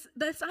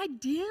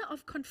idea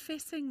of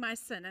confessing my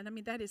sin, and I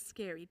mean, that is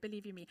scary,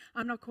 believe you me.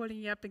 I'm not calling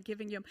you up and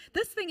giving you,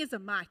 this thing is a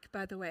mic,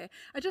 by the way.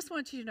 I just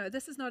want you to know,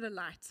 this is not a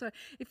light. So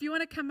if you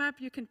want to come up,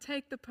 you can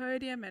take the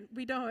podium, and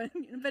we don't.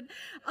 But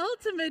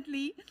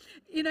ultimately,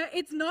 you know,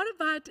 it's not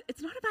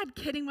about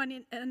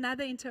getting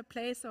another into a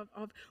place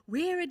of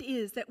where it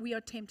is that we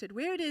are tempted,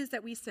 where it is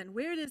that we sin,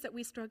 where it is that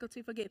we struggle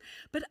to forgive.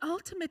 But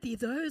ultimately,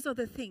 those are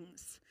the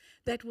things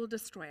that will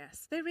destroy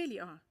us. They really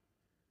are.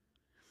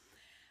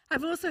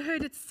 I've also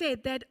heard it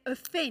said that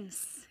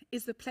offense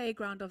is the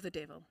playground of the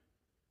devil.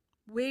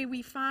 Where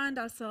we find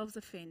ourselves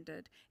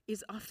offended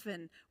is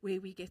often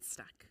where we get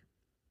stuck.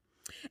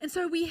 And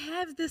so we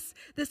have this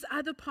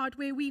other part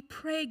where we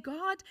pray,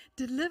 God,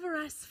 deliver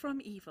us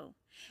from evil.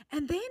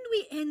 And then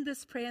we end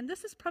this prayer, and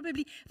this is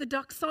probably the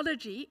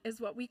doxology, is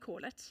what we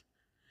call it.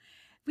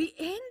 We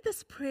end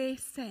this prayer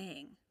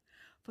saying,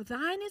 for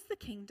thine is the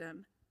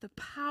kingdom, the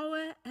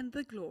power and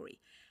the glory,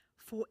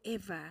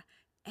 forever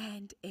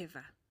and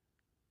ever.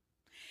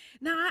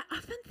 Now, I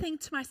often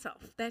think to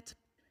myself that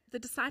the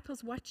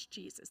disciples watched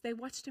Jesus. They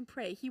watched him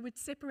pray. He would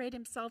separate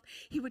himself.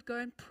 He would go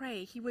and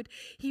pray. He would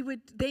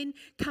then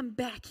come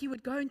back. He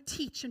would go and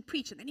teach and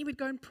preach, and then he would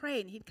go and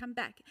pray, and he'd come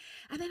back.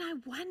 And then I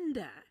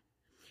wonder,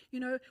 you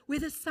know,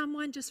 whether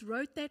someone just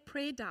wrote that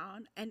prayer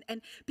down,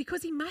 and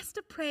because he must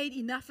have prayed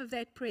enough of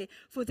that prayer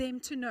for them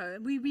to know.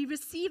 And we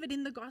receive it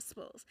in the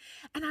Gospels.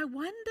 And I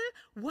wonder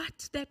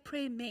what that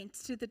prayer meant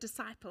to the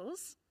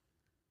disciples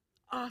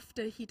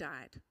after he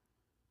died.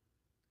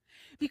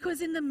 Because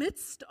in the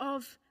midst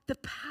of the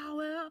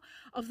power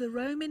of the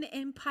Roman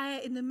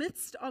Empire, in the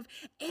midst of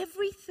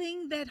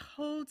everything that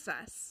holds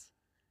us,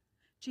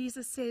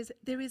 Jesus says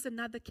there is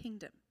another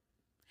kingdom.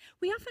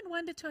 We often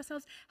wonder to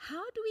ourselves,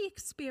 how do we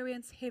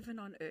experience heaven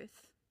on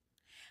earth?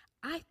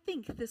 I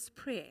think this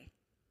prayer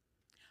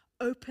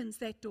opens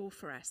that door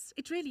for us.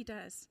 It really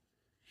does.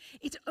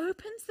 It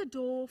opens the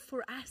door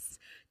for us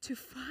to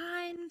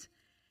find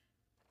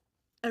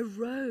a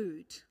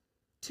road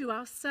to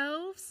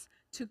ourselves,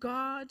 to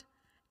God,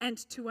 and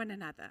to one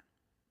another.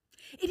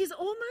 It is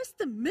almost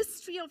the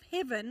mystery of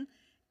heaven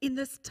in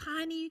this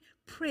tiny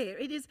prayer.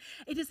 It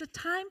is a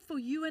time for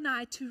you and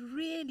I to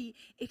really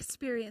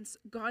experience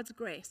God's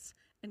grace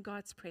and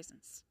God's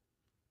presence.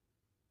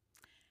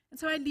 And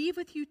so I leave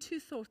with you two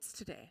thoughts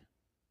today.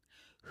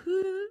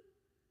 Who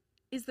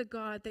is the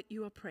God that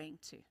you are praying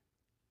to?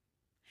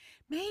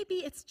 Maybe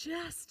it's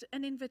just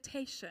an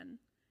invitation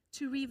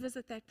to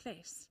revisit that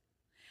place.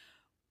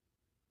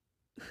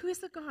 Who is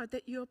the God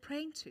that you're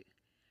praying to?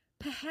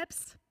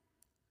 Perhaps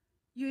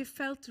you have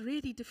felt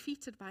really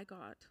defeated by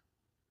God.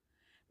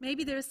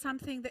 Maybe there is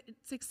something that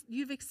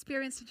you've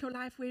experienced in your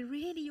life where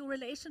really your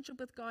relationship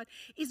with God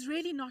is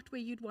really not where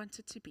you'd want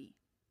it to be.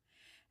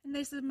 And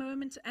there's a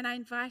moment, and I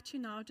invite you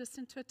now just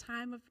into a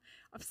time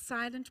of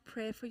silent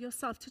prayer for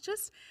yourself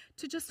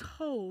to just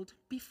hold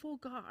before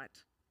God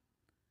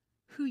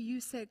who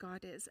you say God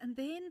is, and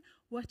then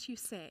what you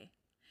say.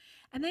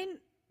 And then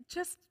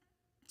just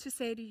to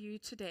say to you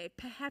today,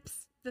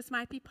 perhaps this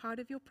might be part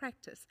of your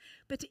practice,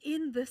 but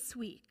in this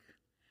week,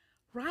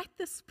 write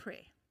this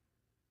prayer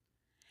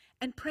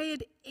and pray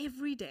it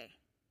every day.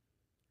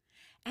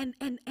 And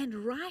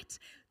write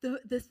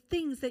the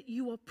things that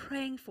you are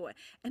praying for.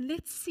 And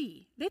let's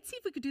see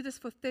if we could do this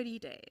for 30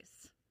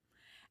 days.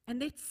 And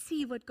let's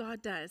see what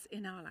God does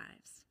in our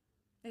lives.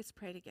 Let's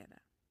pray together.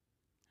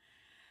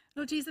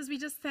 Lord Jesus, we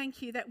just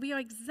thank you that we are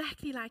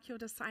exactly like your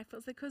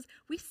disciples, because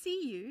we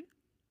see you.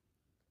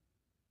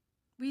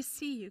 We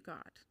see you,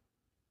 God.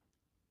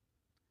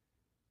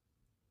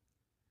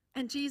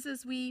 And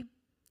Jesus, we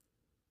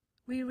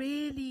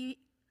really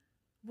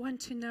want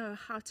to know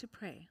how to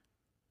pray.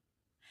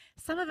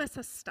 Some of us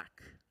are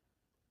stuck.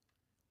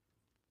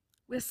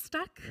 We're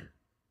stuck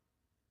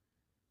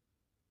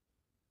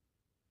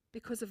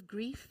because of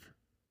grief.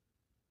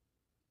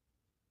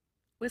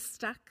 We're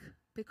stuck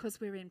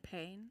because we're in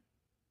pain.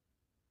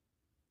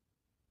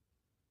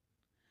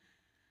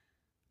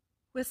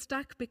 We're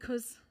stuck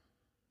because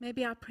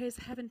maybe our prayers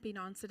haven't been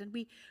answered, and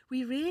we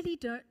really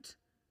don't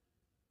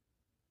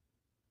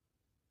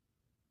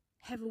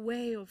have a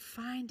way of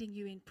finding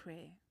you in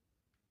prayer.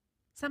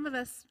 Some of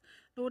us,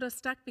 Lord, are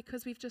stuck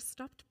because we've just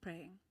stopped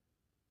praying.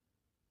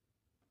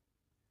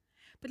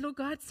 But Lord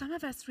God, some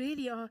of us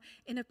really are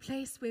in a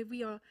place where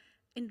we are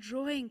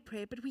enjoying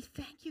prayer, but we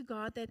thank you,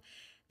 God, that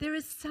there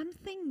is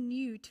something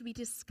new to be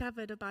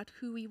discovered about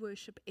who we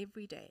worship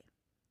every day.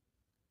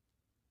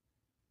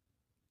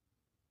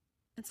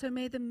 And so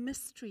may the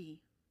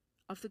mystery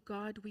of the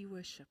God we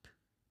worship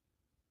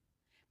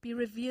be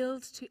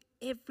revealed to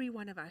every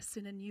one of us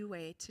in a new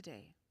way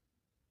today.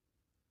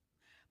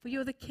 For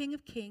you're the King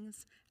of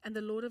Kings and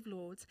the Lord of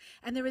Lords,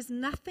 and there is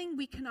nothing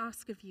we can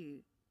ask of you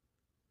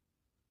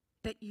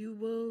that you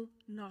will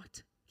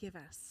not give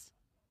us.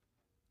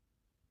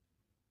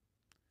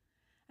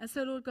 And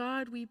so, Lord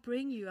God, we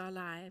bring you our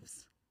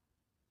lives,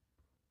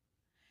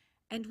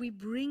 and we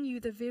bring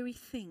you the very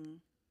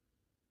thing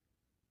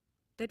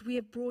that we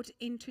have brought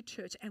into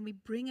church, and we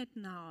bring it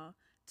now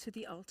to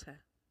the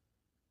altar.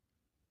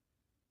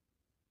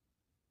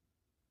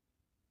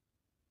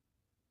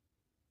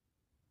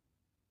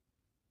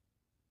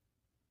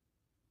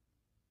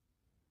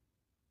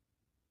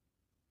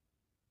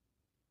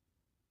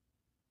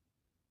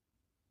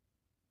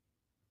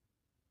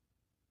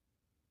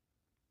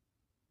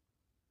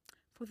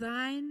 For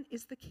thine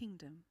is the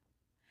kingdom,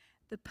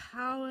 the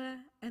power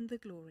and the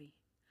glory,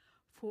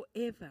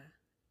 forever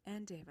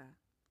and ever.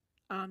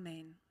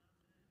 Amen.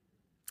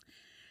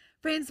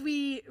 Friends,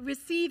 we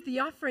receive the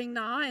offering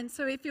now, and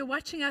so if you're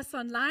watching us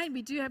online,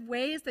 we do have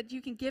ways that you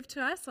can give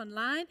to us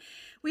online.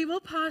 We will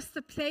pass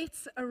the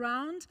plates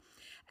around,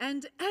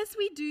 and as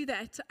we do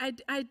that,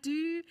 I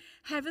do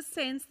have a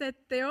sense that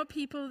there are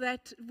people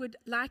that would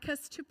like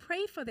us to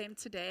pray for them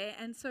today,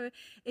 and so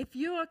if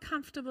you are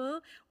comfortable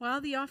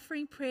while the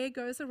offering prayer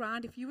goes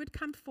around, if you would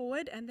come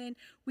forward, and then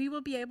we will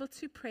be able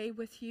to pray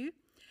with you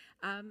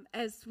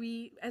as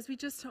we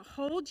just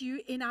hold you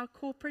in our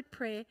corporate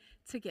prayer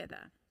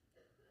together.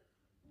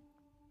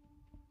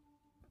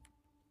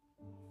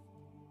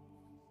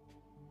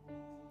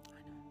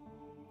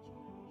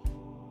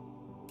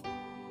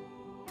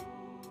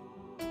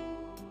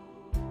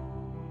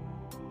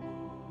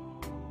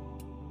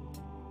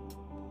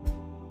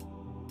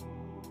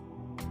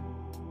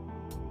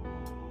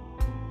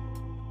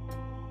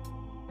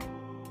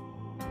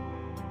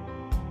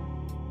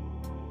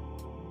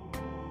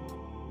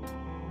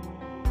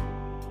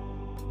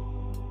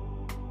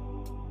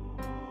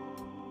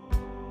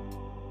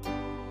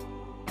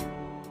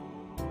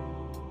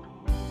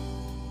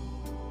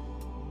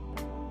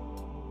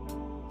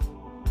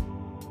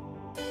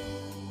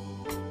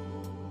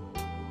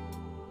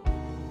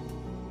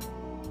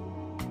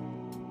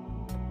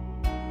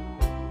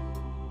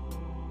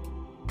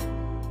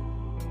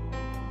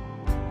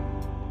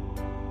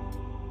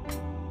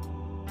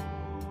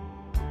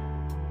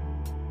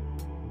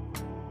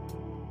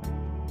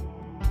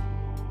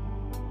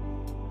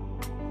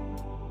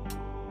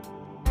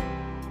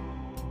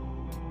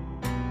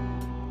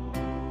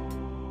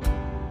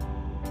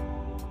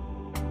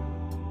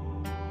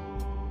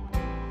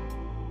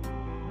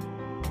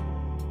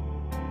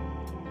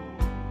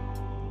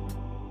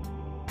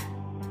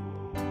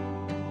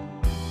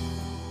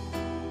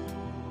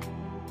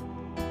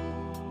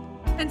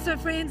 And so,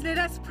 friends, let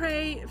us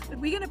pray.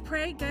 We're going to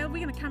pray. Gail,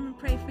 we're going to come and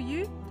pray for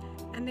you.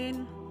 And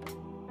then...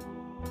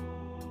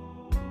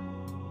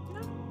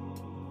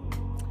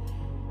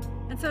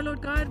 And so,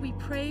 Lord God, we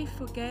pray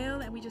for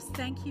Gail, and we just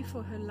thank you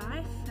for her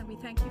life, and we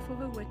thank you for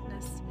her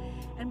witness.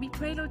 And we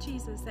pray, Lord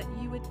Jesus, that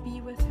you would be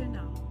with her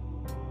now.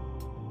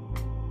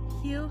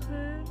 Heal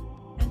her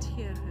and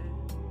hear her.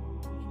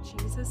 In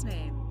Jesus'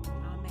 name,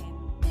 amen.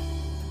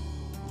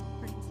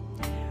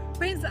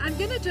 Friends, I'm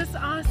going to just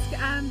ask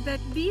that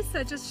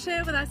Lisa just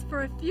share with us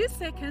for a few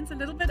seconds a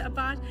little bit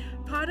about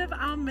part of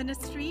our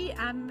ministry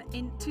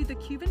into the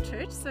Cuban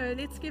church. So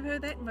let's give her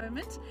that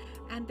moment,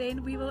 and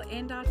then we will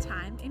end our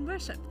time in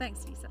worship.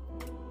 Thanks, Lisa.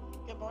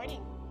 Good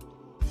morning.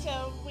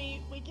 So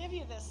we give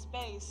you this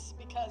space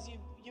because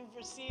you've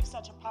received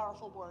such a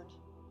powerful word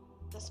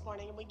this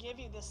morning, and we give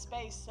you this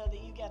space so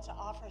that you get to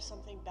offer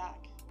something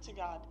back to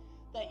God,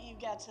 that you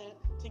get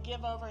to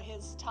give over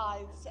his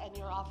tithes and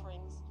your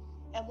offerings.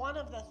 And one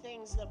of the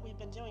things that we've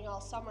been doing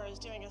all summer is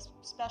doing a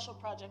special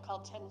project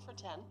called 10 for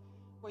 10,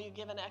 where you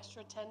give an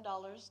extra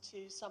 $10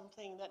 to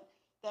something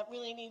that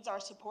really needs our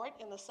support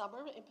in the summer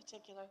in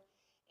particular.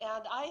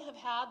 And I have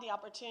had the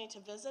opportunity to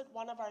visit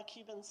one of our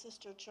Cuban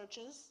sister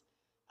churches,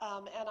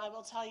 and I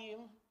will tell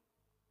you,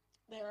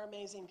 they're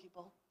amazing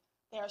people.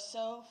 They are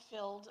so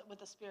filled with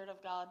the Spirit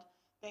of God.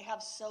 They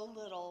have so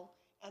little,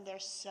 and they're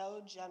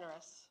so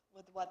generous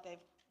with what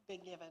they've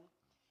been given.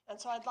 And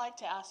so I'd like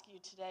to ask you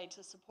today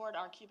to support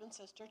our Cuban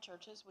sister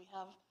churches. We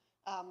have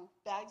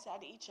bags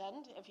at each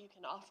end if you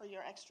can offer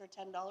your extra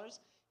 $10.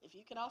 If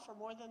you can offer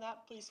more than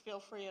that, please feel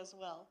free as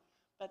well.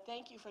 But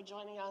thank you for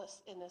joining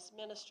us in this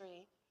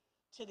ministry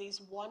to these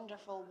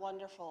wonderful,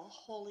 wonderful,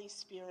 Holy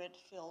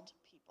Spirit-filled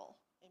people.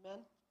 Amen?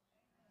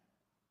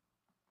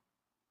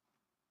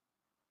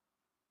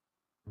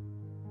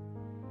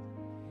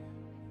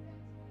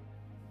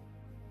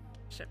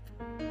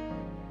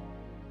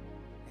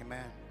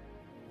 Amen.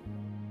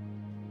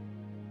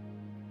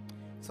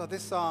 So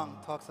this song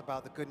talks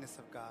about the goodness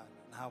of God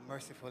and how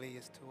merciful he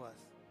is to us.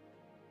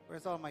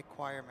 Where's all my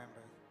choir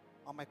members?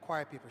 All my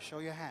choir people, show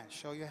your hands,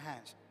 show your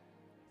hands.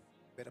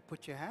 Better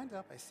put your hands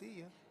up, I see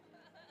you.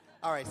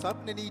 All right, so I'm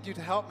gonna need you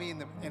to help me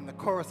in the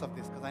chorus of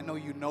this, because I know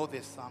you know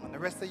this song, and the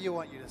rest of you, I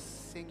want you to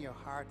sing your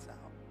hearts out.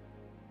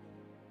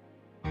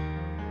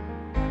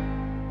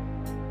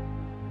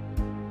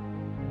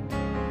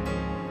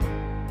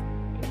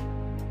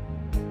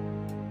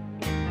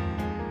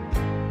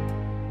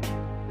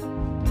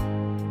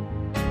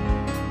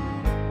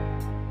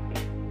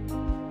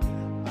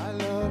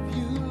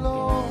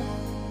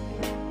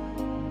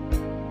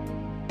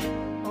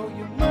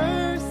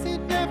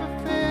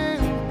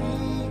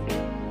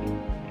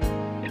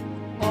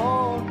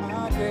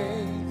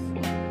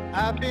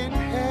 I've been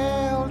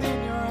held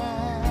in your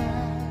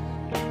hand.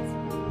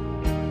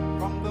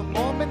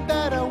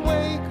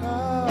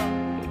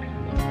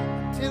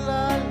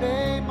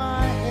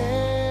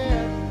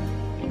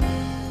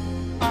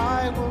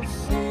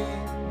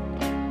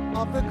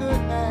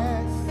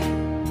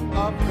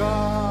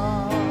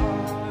 God.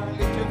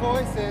 Lift your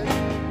voices.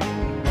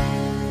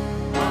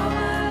 All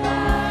my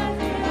life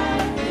you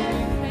have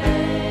been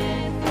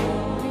faithful.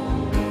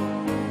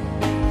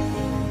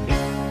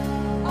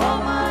 All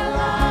my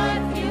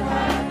life you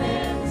have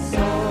been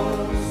so,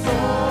 so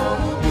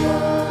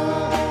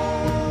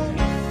good.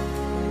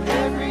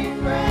 Every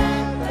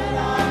breath that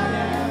I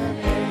am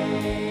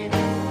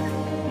able,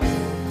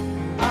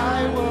 I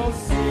will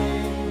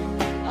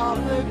sing of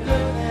the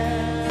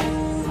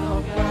goodness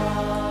of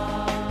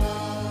God.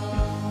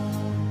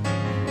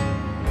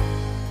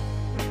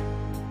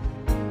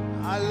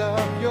 I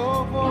love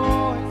your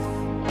voice.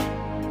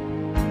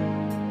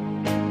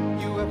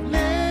 You have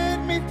led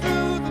me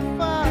through the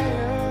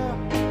fire,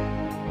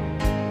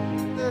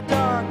 the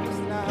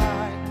darkest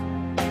night.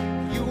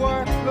 You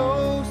are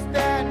close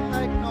and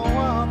like no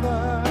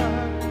other.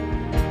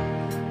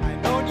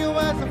 I've known you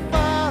as a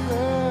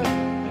father.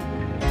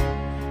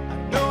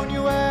 I've known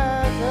you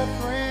as a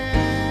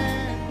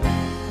friend.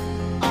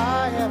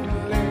 I have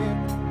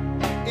lived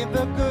in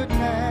the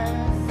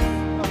goodness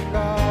of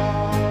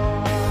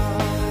God.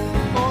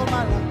 All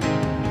my life.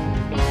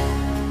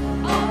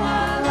 All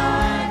my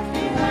life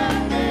you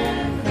have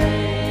been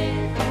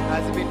faithful.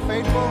 Has it been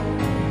faithful?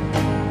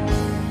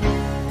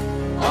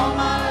 All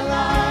my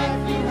life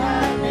you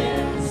have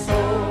been so,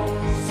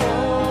 so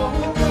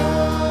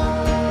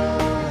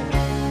good.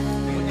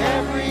 With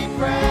every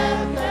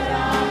breath that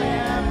I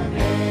am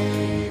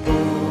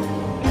able,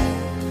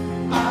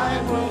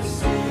 I will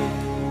sing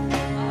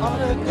of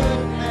the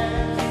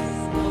goodness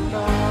of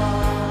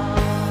God.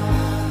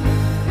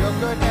 Your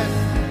goodness.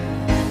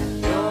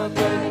 Your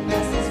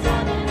goodness is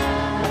running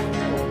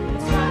after,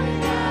 it's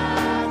running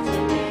after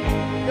me.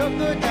 Your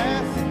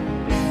goodness.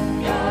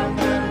 Your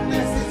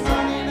goodness is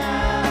running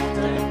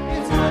after,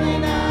 it's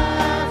running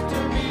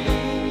after me.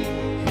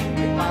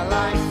 With my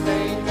life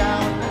laid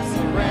down, I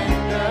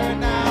surrender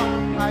now.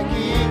 I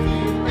give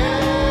you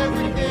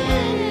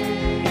everything.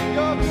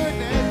 Your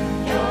goodness.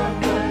 Your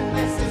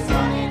goodness is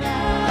running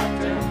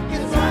after,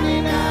 it's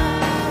running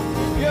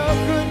after Your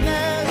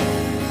goodness.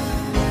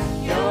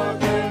 Your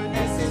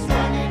goodness is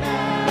running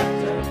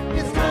after,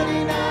 it's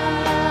running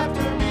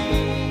after me.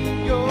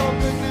 Your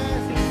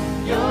goodness.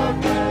 Your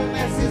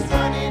goodness is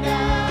running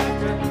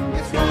after,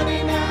 it's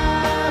running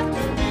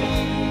after me.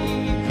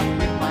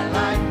 With my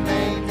life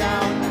laid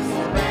down, I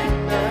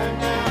surrender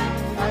now.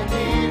 I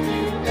give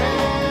you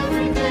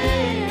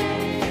everything.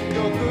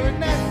 Your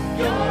goodness.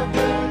 Your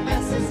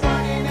goodness is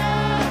running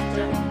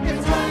after,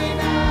 it's running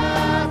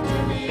after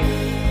me.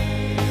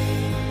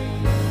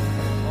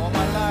 All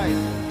my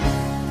life.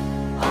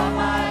 All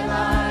my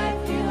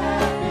life you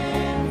have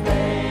been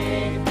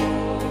faithful.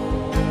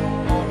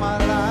 All my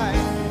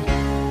life.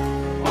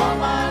 All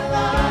my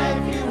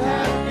life you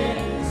have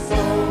been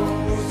so,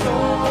 so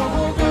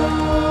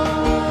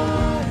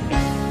good.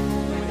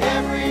 With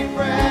every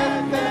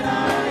breath that I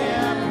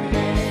am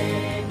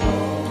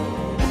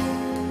able,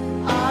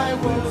 I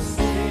will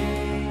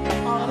sing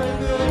of the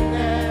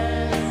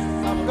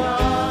goodness of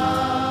God.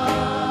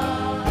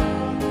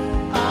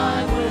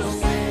 I will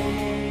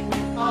sing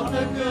of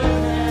the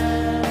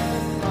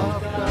goodness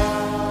of God.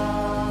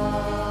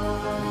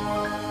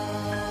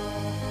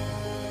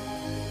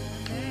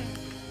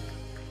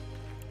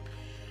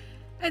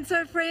 And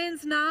so,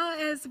 friends, now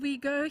as we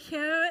go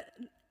here,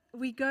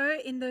 we go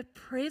in the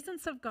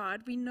presence of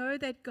God. We know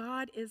that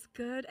God is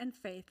good and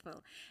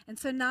faithful. And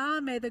so now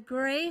may the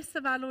grace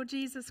of our Lord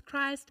Jesus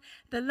Christ,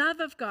 the love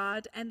of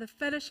God, and the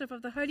fellowship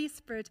of the Holy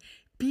Spirit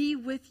be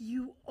with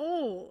you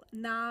all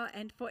now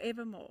and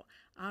forevermore.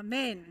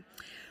 Amen.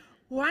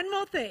 One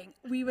more thing.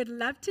 We would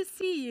love to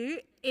see you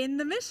in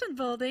the mission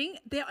building.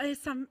 There are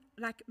some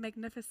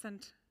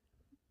magnificent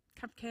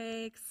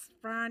cupcakes,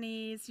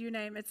 brownies, you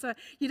name it. So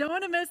you don't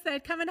want to miss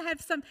that. Come and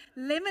have some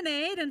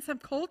lemonade and some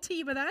cold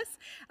tea with us.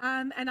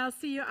 And I'll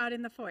see you out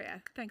in the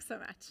foyer. Thanks so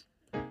much.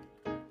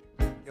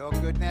 Your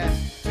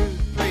goodness. 2,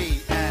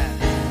 3,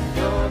 and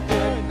Your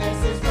goodness